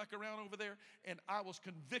he come back around over there, and I was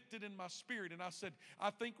convicted in my spirit, and I said,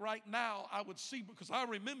 I think right now I would see, because I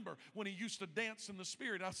remember when he used to dance in the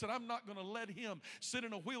spirit. I said, I'm not going to let him sit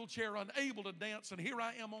in a wheelchair unable to dance, and here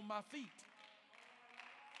I am on my feet.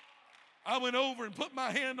 I went over and put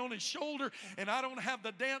my hand on his shoulder, and I don't have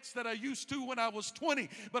the dance that I used to when I was 20,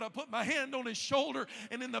 but I put my hand on his shoulder,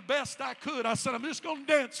 and in the best I could, I said, I'm just going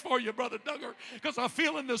to dance for you, Brother Duggar, because I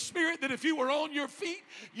feel in the spirit that if you were on your feet,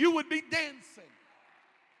 you would be dancing.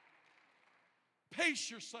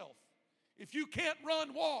 Pace yourself. If you can't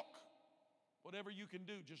run, walk. Whatever you can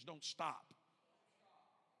do, just don't stop.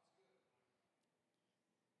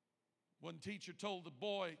 One teacher told the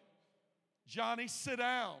boy, Johnny, sit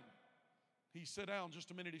down. He sat down.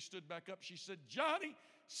 Just a minute, he stood back up. She said, Johnny,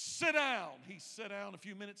 sit down. He sat down. A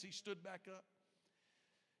few minutes, he stood back up.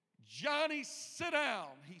 Johnny, sit down.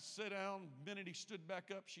 He sat down. A minute, he stood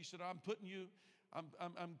back up. She said, I'm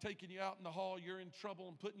taking you out in the hall. You're in trouble.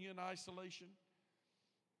 I'm putting you in isolation.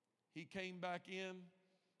 He came back in.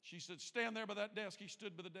 She said, stand there by that desk. He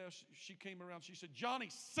stood by the desk. She came around. She said, Johnny,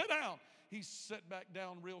 sit down. He sat back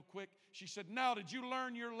down real quick. She said, now, did you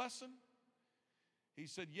learn your lesson? He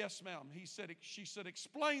said, yes, ma'am. She said,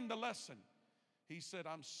 explain the lesson. He said,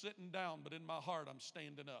 I'm sitting down, but in my heart, I'm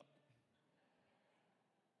standing up.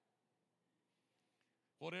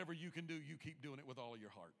 Whatever you can do, you keep doing it with all of your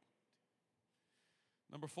heart.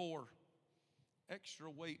 Number 4, extra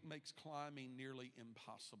weight makes climbing nearly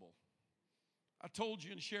impossible. I told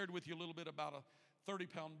you and shared with you a little bit about a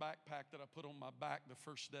 30-pound backpack that I put on my back the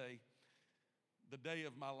first day, the day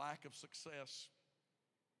of my lack of success.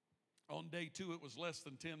 On day 2, it was less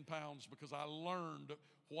than 10 pounds because I learned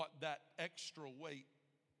what that extra weight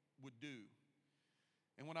would do.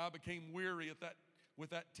 And when I became weary with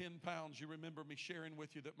that 10 pounds, you remember me sharing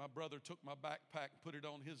with you that my brother took my backpack, put it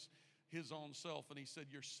on his own self, and he said,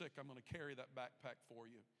 "You're sick, I'm going to carry that backpack for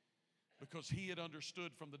you." Because he had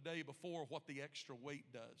understood from the day before what the extra weight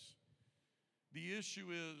does. The issue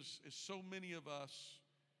is so many of us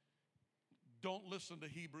don't listen to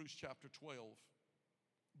Hebrews chapter 12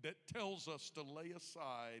 that tells us to lay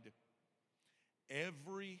aside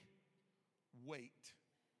every weight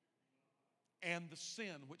and the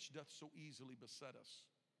sin which doth so easily beset us.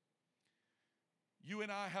 You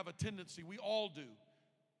and I have a tendency, we all do.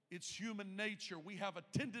 It's human nature. We have a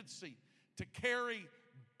tendency to carry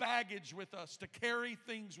baggage with us, to carry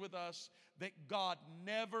things with us that God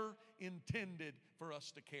never intended for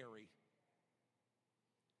us to carry.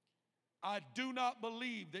 I do not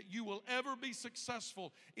believe that you will ever be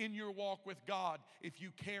successful in your walk with God if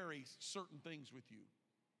you carry certain things with you.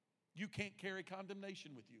 You can't carry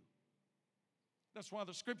condemnation with you. That's why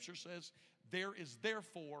the scripture says, there is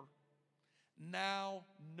therefore now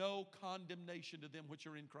no condemnation to them which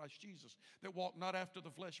are in Christ Jesus, that walk not after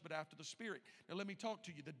the flesh but after the Spirit. Now let me talk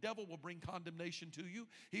to you. The devil will bring condemnation to you.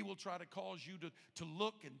 He will try to cause you to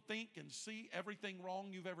look and think and see everything wrong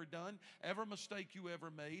you've ever done, every mistake you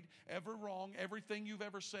ever made, every wrong, everything you've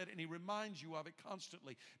ever said, and he reminds you of it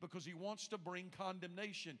constantly because he wants to bring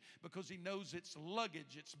condemnation, because he knows it's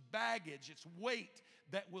luggage, it's baggage, it's weight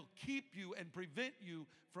that will keep you and prevent you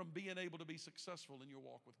from being able to be successful in your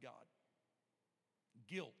walk with God.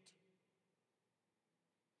 Guilt,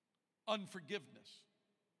 unforgiveness,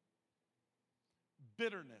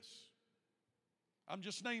 bitterness. I'm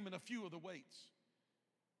just naming a few of the weights.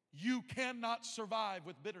 You cannot survive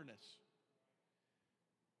with bitterness.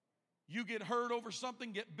 You get hurt over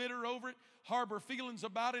something, get bitter over it, harbor feelings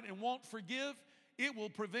about it, and won't forgive, it will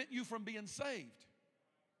prevent you from being saved.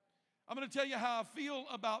 I'm going to tell you how I feel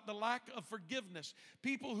about the lack of forgiveness.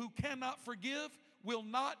 People who cannot forgive will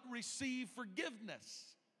not receive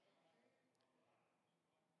forgiveness.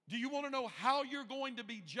 Do you want to know how you're going to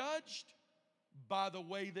be judged? By the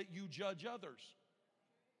way that you judge others.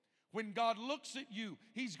 When God looks at you,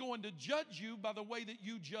 He's going to judge you by the way that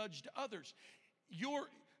you judged others. Your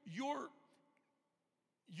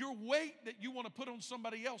weight that you want to put on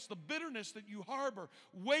somebody else, the bitterness that you harbor,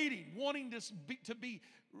 waiting, wanting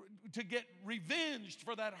to get revenged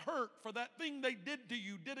for that hurt, for that thing they did to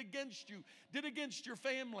you, did against your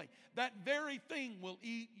family. That very thing will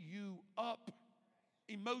eat you up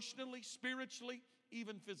emotionally, spiritually,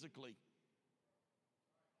 even physically.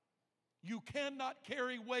 You cannot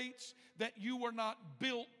carry weights that you were not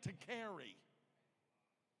built to carry.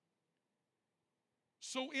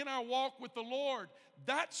 So in our walk with the Lord,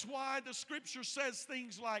 that's why the scripture says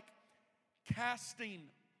things like casting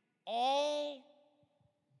all.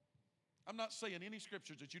 I'm not saying any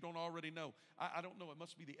scriptures that you don't already know. I don't know. It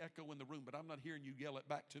must be the echo in the room, but I'm not hearing you yell it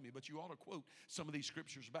back to me. But you ought to quote some of these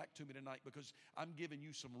scriptures back to me tonight, because I'm giving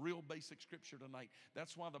you some real basic scripture tonight.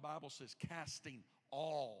 That's why the Bible says casting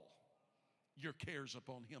all your cares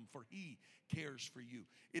upon Him, for He cares for you.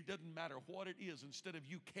 It doesn't matter what it is. Instead of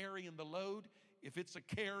you carrying the load, if it's a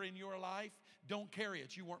care in your life, don't carry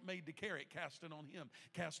it. You weren't made to carry it. Cast it on Him.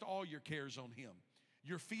 Cast all your cares on Him.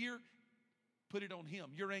 Your fear, put it on Him.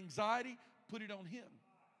 Your anxiety, put it on Him.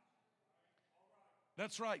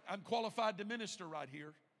 That's right. I'm qualified to minister right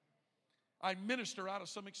here. I minister out of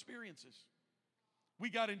some experiences. We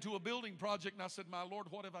got into a building project and I said, "My Lord,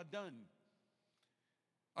 what have I done?"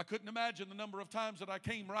 I couldn't imagine the number of times that I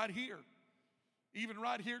came right here, even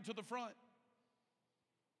right here to the front.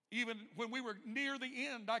 Even when we were near the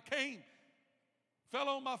end, I came, fell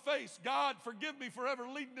on my face. God, forgive me for ever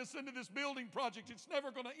leading us into this building project. It's never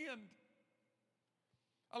going to end.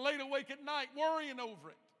 I laid awake at night worrying over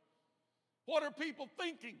it. What are people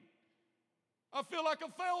thinking? I feel like a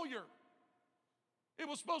failure. It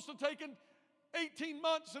was supposed to take 18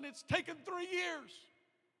 months and it's taken 3 years.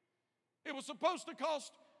 It was supposed to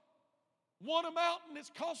cost one amount and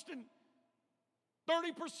it's costing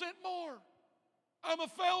 30% more. I'm a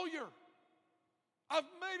failure. I've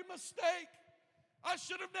made a mistake. I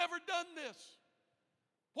should have never done this.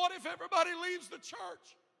 What if everybody leaves the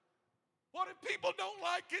church? What if people don't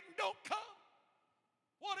like it and don't come?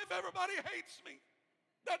 What if everybody hates me?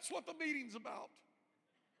 That's what the meeting's about.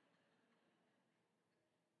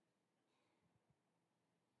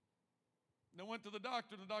 And I went to the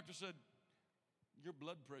doctor, and the doctor said, Your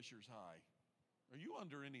blood pressure's high. Are you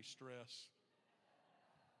under any stress?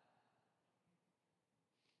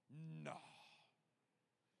 No.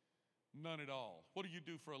 None at all. What do you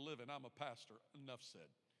do for a living? I'm a pastor. Enough said.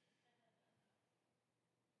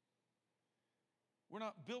 We're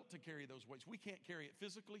not built to carry those weights. We can't carry it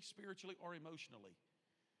physically, spiritually, or emotionally.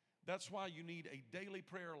 That's why you need a daily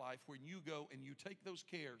prayer life where you go and you take those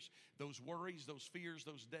cares, those worries, those fears,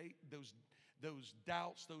 those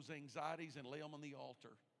doubts, those anxieties, and lay them on the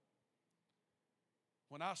altar.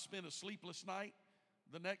 When I spent a sleepless night,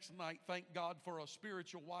 the next night, thank God for a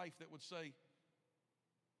spiritual wife that would say,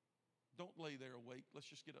 don't lay there awake. Let's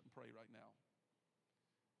just get up and pray right now.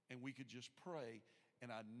 And we could just pray.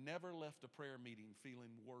 And I never left a prayer meeting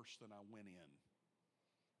feeling worse than I went in.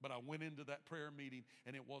 But I went into that prayer meeting,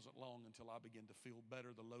 and it wasn't long until I began to feel better.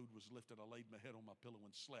 The load was lifted. I laid my head on my pillow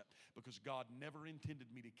and slept, because God never intended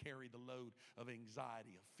me to carry the load of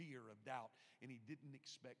anxiety, of fear, of doubt, and He didn't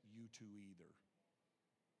expect you to either.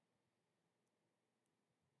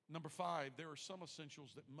 Number 5, there are some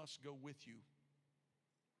essentials that must go with you.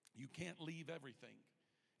 You can't leave everything.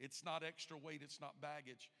 It's not extra weight. It's not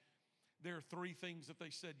baggage. There are 3 things that they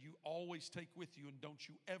said you always take with you, and don't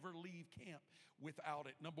you ever leave camp without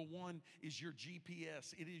it. Number 1 is your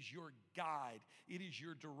GPS. It is your guide. It is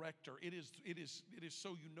your director. It is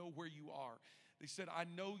so you know where you are. They said, I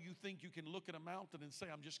know you think you can look at a mountain and say,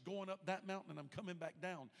 I'm just going up that mountain and I'm coming back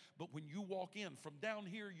down. But when you walk in, from down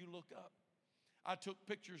here, you look up. I took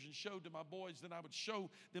pictures and showed to my boys. Then I would show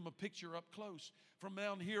them a picture up close. From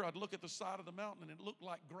down here, I'd look at the side of the mountain, and it looked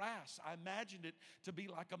like grass. I imagined it to be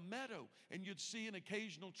like a meadow, and you'd see an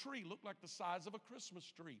occasional tree look like the size of a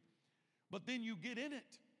Christmas tree. But then you get in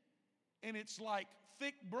it, and it's like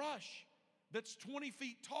thick brush that's 20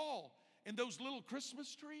 feet tall, and those little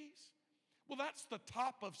Christmas trees, well, that's the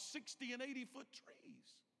top of 60 and 80-foot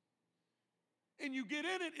trees. And you get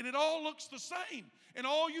in it, and it all looks the same. And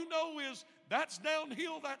all you know is that's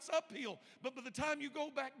downhill, that's uphill. But by the time you go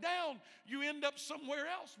back down, you end up somewhere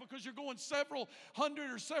else, because you're going several hundred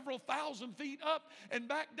or several thousand feet up and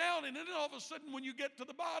back down. And then all of a sudden, when you get to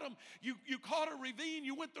the bottom, you caught a ravine,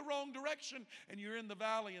 you went the wrong direction, and you're in the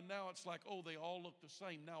valley. And now it's like, oh, they all look the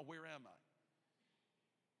same. Now where am I?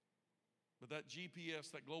 But that GPS,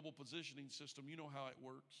 that global positioning system, you know how it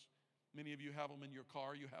works. Many of you have them in your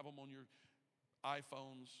car. You have them on your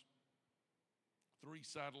iPhones. 3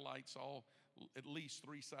 satellites, at least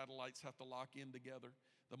 3 satellites have to lock in together.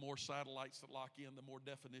 The more satellites that lock in, the more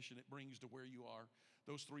definition it brings to where you are.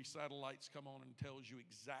 Those 3 satellites come on and tells you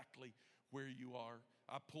exactly where you are.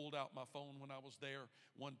 I pulled out my phone when I was there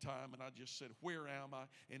one time, and I just said, where am I?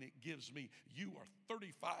 And it gives me, you are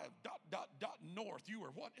 35 ... north, you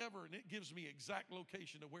are whatever, and it gives me exact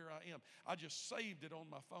location of where I am. I just saved it on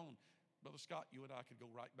my phone. Brother Scott, you and I could go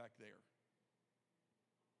right back there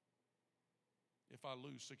if I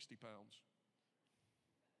lose 60 pounds.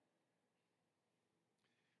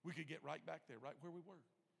 We could get right back there, right where we were.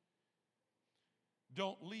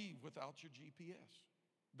 Don't leave without your GPS.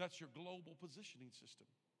 That's your global positioning system.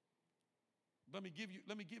 Let me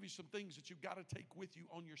give you some things that you've got to take with you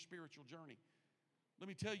on your spiritual journey. Let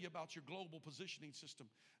me tell you about your global positioning system.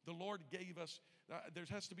 The Lord gave us, there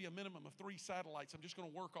has to be a minimum of 3 satellites. I'm just going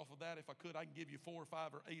to work off of that. If I could, I can give you 4 or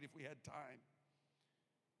 5 or 8 if we had time.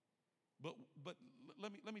 But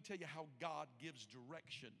let me tell you how God gives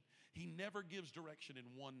direction. He never gives direction in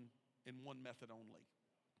one method only.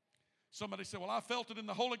 Somebody said, well, I felt it in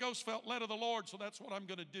the Holy Ghost, felt led of the Lord, so that's what I'm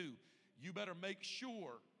going to do. You better make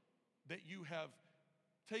sure that you have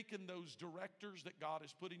taken those directors that God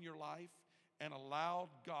has put in your life and allowed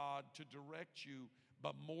God to direct you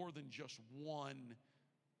by more than just one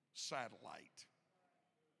satellite.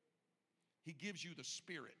 He gives you the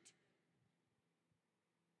Spirit.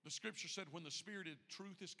 The scripture said when the Spirit of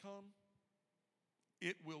truth has come,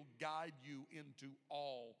 it will guide you into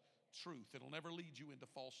all truth. It'll never lead you into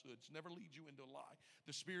falsehoods, never lead you into a lie.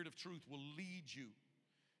 The Spirit of truth will lead you.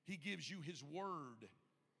 He gives you His word.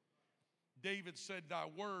 David said, thy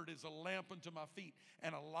word is a lamp unto my feet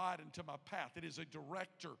and a light unto my path. It is a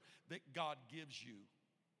director that God gives you.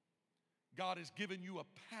 God has given you a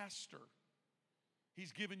pastor.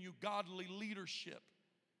 He's given you godly leadership.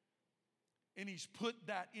 And He's put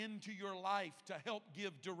that into your life to help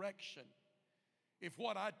give direction. If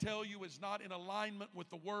what I tell you is not in alignment with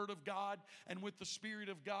the Word of God and with the Spirit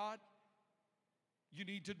of God, you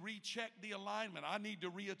need to recheck the alignment. I need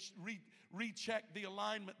to recheck the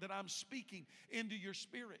alignment that I'm speaking into your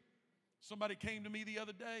spirit. Somebody came to me the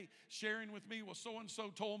other day sharing with me, well,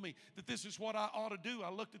 so-and-so told me that this is what I ought to do. I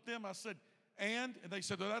looked at them, I said, And they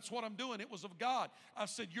said, well, that's what I'm doing. It was of God. I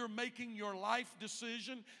said, you're making your life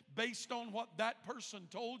decision based on what that person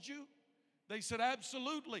told you? They said,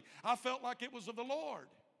 absolutely. I felt like it was of the Lord.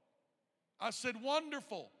 I said,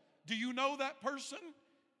 wonderful. Do you know that person?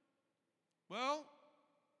 Well,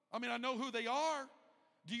 I mean, I know who they are.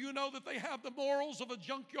 Do you know that they have the morals of a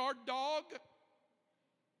junkyard dog?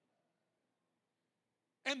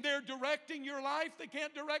 And they're directing your life. They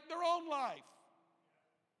can't direct their own life.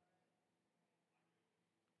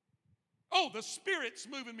 Oh, the Spirit's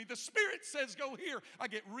moving me. The Spirit says go here. I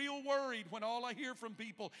get real worried when all I hear from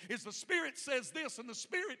people is the Spirit says this and the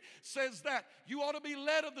Spirit says that. You ought to be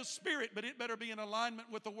led of the Spirit, but it better be in alignment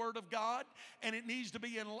with the Word of God, and it needs to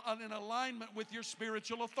be in alignment with your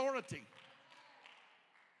spiritual authority.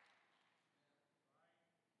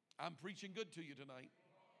 I'm preaching good to you tonight.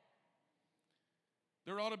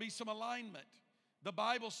 There ought to be some alignment. The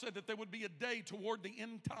Bible said that there would be a day toward the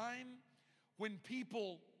end time when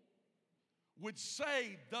people would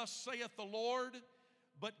say, thus saith the Lord,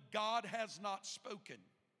 but God has not spoken.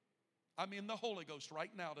 I'm in the Holy Ghost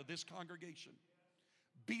right now to this congregation.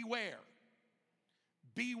 Beware.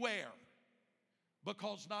 Beware.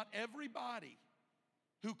 Because not everybody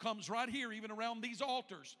who comes right here, even around these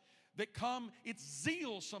altars, that come, it's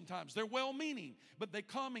zeal sometimes. They're well-meaning, but they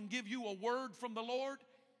come and give you a word from the Lord.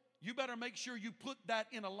 You better make sure you put that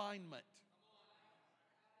in alignment.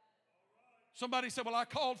 Somebody said, well, I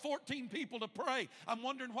called 14 people to pray. I'm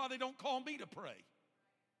wondering why they don't call me to pray.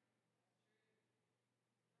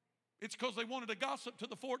 It's because they wanted to gossip to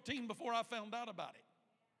the 14 before I found out about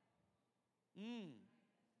it.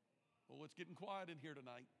 Well, it's getting quiet in here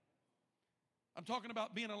tonight. I'm talking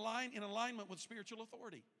about being in alignment with spiritual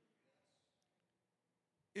authority.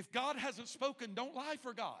 If God hasn't spoken, don't lie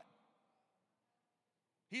for God.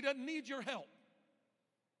 He doesn't need your help.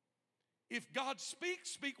 If God speaks,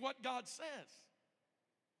 speak what God says.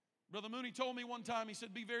 Brother Mooney told me one time, he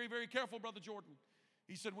said, be very, very careful, Brother Jordan.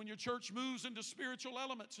 He said, when your church moves into spiritual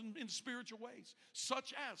elements and in spiritual ways,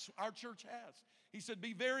 such as our church has, he said,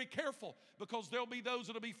 be very careful, because there'll be those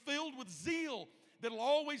that'll be filled with zeal, that'll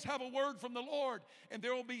always have a word from the Lord, and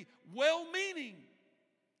there will be well-meaning,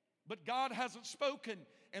 but God hasn't spoken,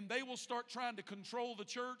 and they will start trying to control the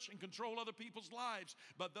church and control other people's lives.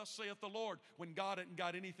 But thus saith the Lord, when God hadn't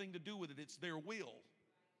got anything to do with it, it's their will.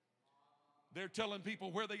 They're telling people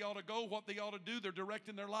where they ought to go, what they ought to do. They're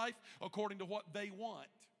directing their life according to what they want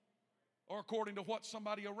or according to what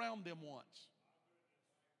somebody around them wants.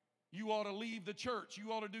 You ought to leave the church.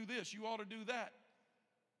 You ought to do this. You ought to do that.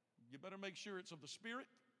 You better make sure it's of the Spirit,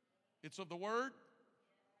 it's of the Word,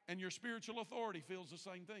 and your spiritual authority feels the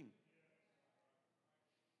same thing.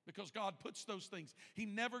 Because God puts those things. He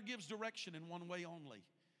never gives direction in one way only.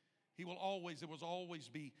 There will always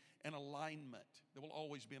be an alignment. There will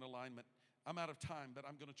always be an alignment. I'm out of time, but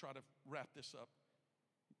I'm going to try to wrap this up.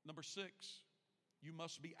 Number 6, you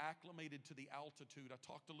must be acclimated to the altitude. I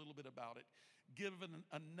talked a little bit about it. Given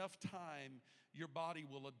enough time, your body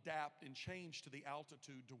will adapt and change to the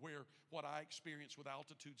altitude to where what I experience with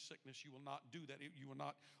altitude sickness, you will not do that. You will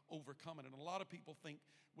not overcome it. And a lot of people think,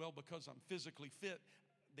 well, because I'm physically fit,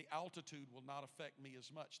 the altitude will not affect me as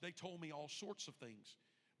much. They told me all sorts of things.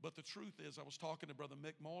 But the truth is, I was talking to Brother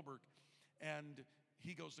Mick Malberg, and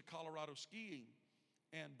he goes to Colorado skiing,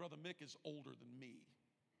 and Brother Mick is older than me.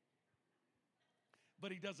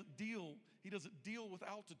 But he doesn't deal with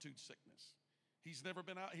altitude sickness. He's never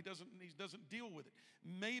been out, he doesn't deal with it.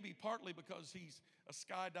 Maybe partly because he's a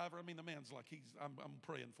skydiver. I mean, the man's like, I'm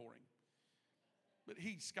praying for him. But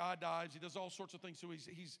he skydives, he does all sorts of things. So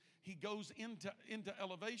he goes into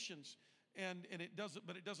elevations, and it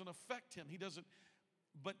doesn't affect him. He doesn't.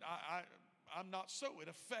 But I'm not so. It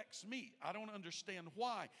affects me. I don't understand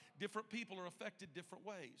why. Different people are affected different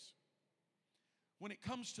ways. When it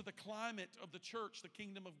comes to the climate of the church, the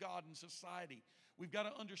kingdom of God, and society, we've got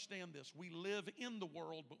to understand this. We live in the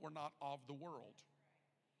world, but we're not of the world.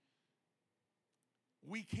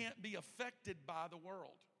 We can't be affected by the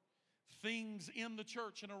world. Things in the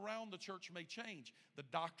church and around the church may change. The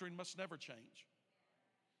doctrine must never change.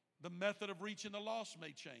 The method of reaching the lost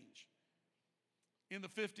may change. In the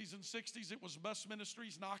 50s and 60s, it was bus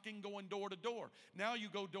ministries knocking, going door to door. Now you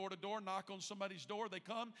go door to door, knock on somebody's door. They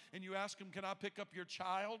come and you ask them, can I pick up your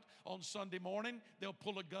child on Sunday morning? They'll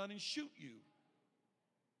pull a gun and shoot you.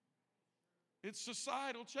 It's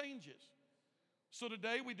societal changes. So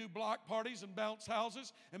today we do block parties and bounce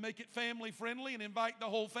houses and make it family friendly and invite the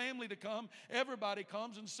whole family to come. Everybody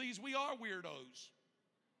comes and sees we are weirdos.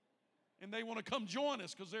 And they want to come join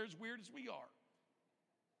us because they're as weird as we are.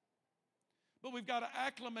 But we've got to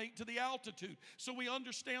acclimate to the altitude so we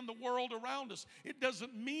understand the world around us. It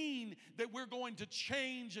doesn't mean that we're going to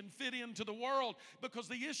change and fit into the world, because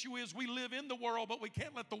the issue is we live in the world, but we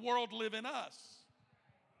can't let the world live in us.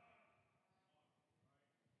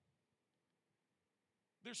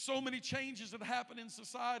 There's so many changes that happen in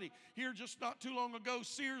society. Here just not too long ago,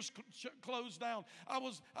 Sears closed down.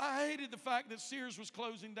 I hated the fact that Sears was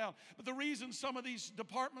closing down. But the reason some of these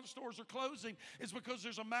department stores are closing is because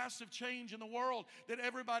there's a massive change in the world that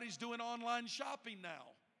everybody's doing online shopping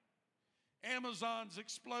now. Amazon's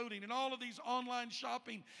exploding, and all of these online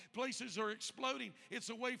shopping places are exploding.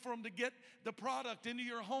 It's a way for them to get the product into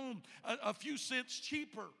your home a few cents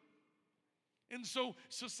cheaper. And so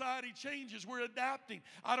society changes. We're adapting.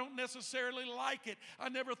 I don't necessarily like it. I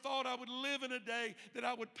never thought I would live in a day that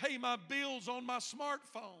I would pay my bills on my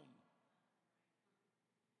smartphone.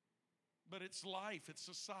 But it's life, it's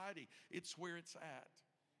society, it's where it's at.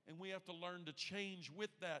 And we have to learn to change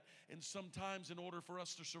with that. And sometimes in order for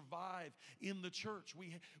us to survive in the church,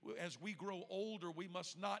 as we grow older, we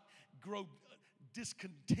must not grow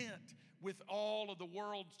discontent with all of the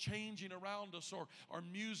world changing around us, or our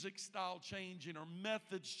music style changing, or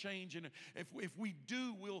methods changing. If we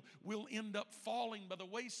do, we'll end up falling by the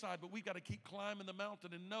wayside. But we've got to keep climbing the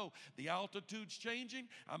mountain and know the altitude's changing.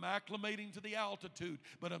 I'm acclimating to the altitude,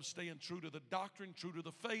 but I'm staying true to the doctrine, true to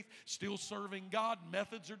the faith, still serving God.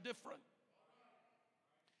 Methods are different.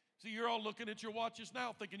 See, you're all looking at your watches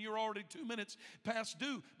now thinking you're already 2 minutes past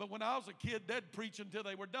due. But when I was a kid, they'd preach until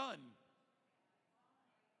they were done.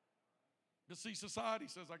 But see, society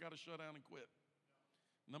says I got to shut down and quit.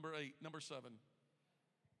 Number 7.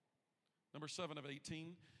 Number 7 of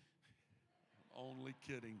 18. Only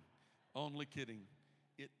kidding. Only kidding.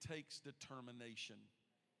 It takes determination.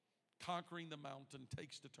 Conquering the mountain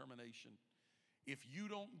takes determination. If you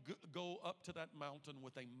don't go up to that mountain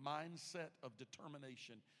with a mindset of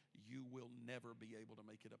determination, you will never be able to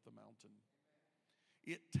make it up the mountain.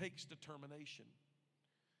 It takes determination.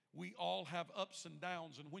 We all have ups and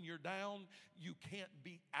downs, and when you're down, you can't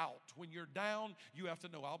be out. When you're down, you have to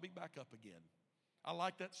know, I'll be back up again. I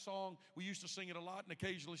like that song. We used to sing it a lot and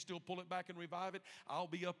occasionally still pull it back and revive it. I'll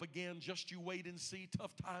be up again, just you wait and see.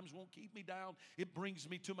 Tough times won't keep me down. It brings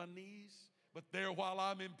me to my knees. But there, while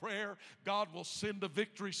I'm in prayer, God will send a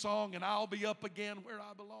victory song, and I'll be up again where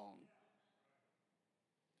I belong.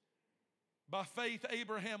 By faith,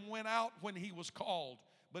 Abraham went out when he was called,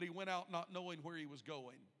 but he went out not knowing where he was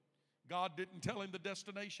going. God didn't tell him the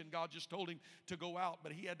destination. God just told him to go out,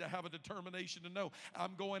 but he had to have a determination to know,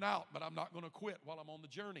 I'm going out, but I'm not going to quit while I'm on the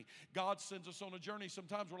journey. God sends us on a journey.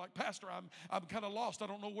 Sometimes we're like, Pastor, I'm kind of lost. I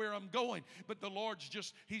don't know where I'm going. But the Lord's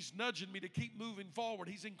He's nudging me to keep moving forward.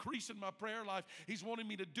 He's increasing my prayer life. He's wanting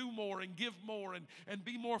me to do more and give more and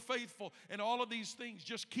be more faithful. And all of these things,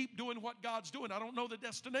 just keep doing what God's doing. I don't know the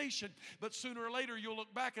destination, but sooner or later you'll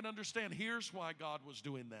look back and understand, here's why God was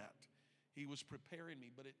doing that. He was preparing me,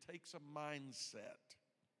 but it takes a mindset.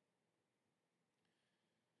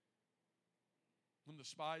 When the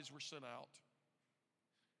spies were sent out,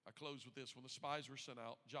 I close with this. When the spies were sent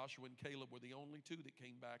out, Joshua and Caleb were the only two that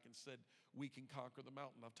came back and said, we can conquer the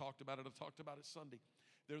mountain. I've talked about it Sunday.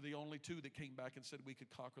 They're the only two that came back and said we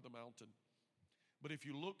could conquer the mountain. But if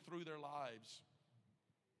you look through their lives,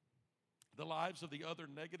 the lives of the other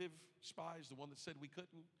negative spies, the one that said we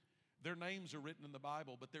couldn't, their names are written in the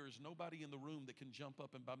Bible, but there is nobody in the room that can jump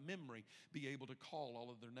up and by memory be able to call all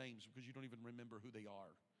of their names, because you don't even remember who they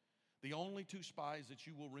are. The only two spies that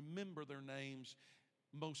you will remember their names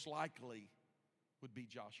most likely would be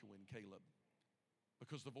Joshua and Caleb,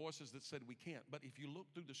 because the voices that said we can't. But if you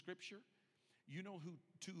look through the scripture, you know who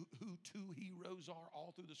two heroes are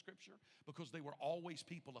all through the scripture? Because they were always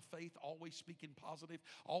people of faith, always speaking positive,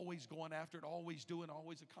 always going after it, always doing,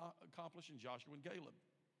 always accomplishing. Joshua and Caleb.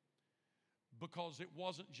 Because it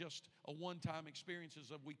wasn't just a one-time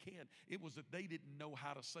experiences of we can. It was that they didn't know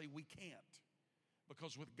how to say we can't.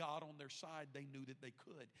 Because with God on their side, they knew that they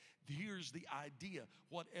could. Here's the idea.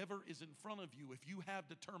 Whatever is in front of you, if you have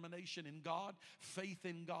determination in God, faith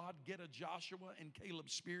in God, get a Joshua and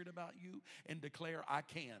Caleb spirit about you and declare, I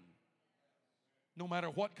can. No matter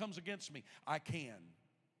what comes against me, I can.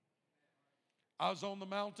 I was on the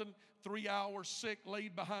mountain, 3 hours sick,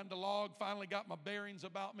 laid behind a log, finally got my bearings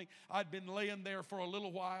about me. I'd been laying there for a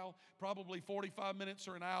little while, probably 45 minutes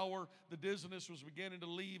or an hour. The dizziness was beginning to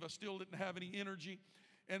leave. I still didn't have any energy.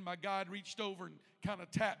 And my guide reached over and kind of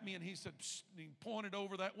tapped me, and he said, psst, and he pointed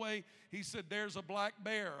over that way. He said, there's a black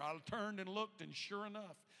bear. I turned and looked, and sure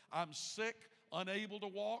enough, I'm sick, unable to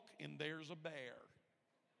walk, and there's a bear.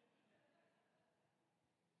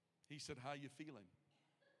 He said, how you feeling?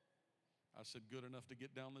 I said, good enough to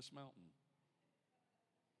get down this mountain.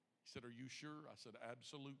 said, are you sure? I said,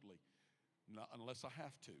 absolutely. Not unless I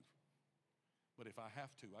have to. But if I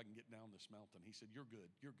have to, I can get down this mountain. He said, you're good.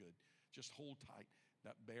 You're good. Just hold tight.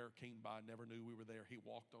 That bear came by, never knew we were there. He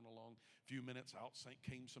walked on along. A few minutes out,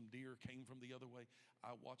 came some deer, came from the other way.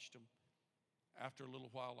 I watched him. After a little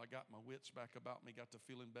while, I got my wits back about me, got to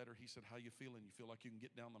feeling better. He said, how you feeling? You feel like you can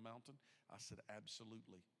get down the mountain? I said,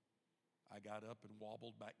 absolutely. I got up and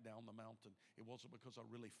wobbled back down the mountain. It wasn't because I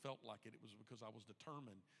really felt like it. It was because I was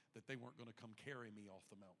determined that they weren't going to come carry me off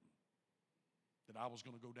the mountain. That I was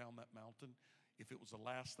going to go down that mountain. If it was the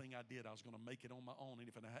last thing I did, I was going to make it on my own. And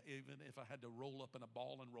even if I had to roll up in a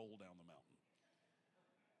ball and roll down the mountain,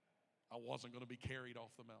 I wasn't going to be carried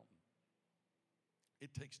off the mountain.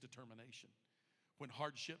 It takes determination. When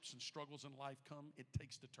hardships and struggles in life come, it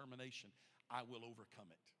takes determination. I will overcome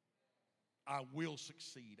it. I will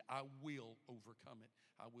succeed. I will overcome it.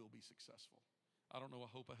 I will be successful. I don't know.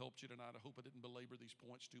 I hope I helped you tonight. I hope I didn't belabor these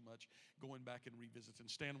points too much. Going back and revisiting.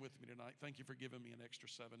 Stand with me tonight. Thank you for giving me an extra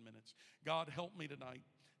 7 minutes. God, help me tonight.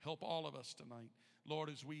 Help all of us tonight. Lord,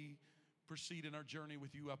 as we proceed in our journey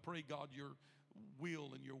with you, I pray, God, your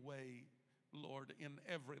will and your way, Lord, in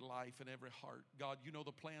every life and every heart. God, you know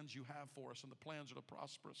the plans you have for us, and the plans are to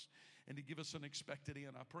prosper us and to give us an expected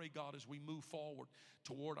end. I pray, God, as we move forward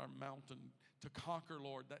toward our mountain to conquer,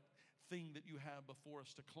 Lord, that thing that you have before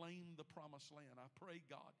us, to claim the promised land. I pray,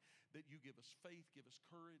 God, that you give us faith, give us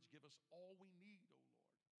courage, give us all we need, oh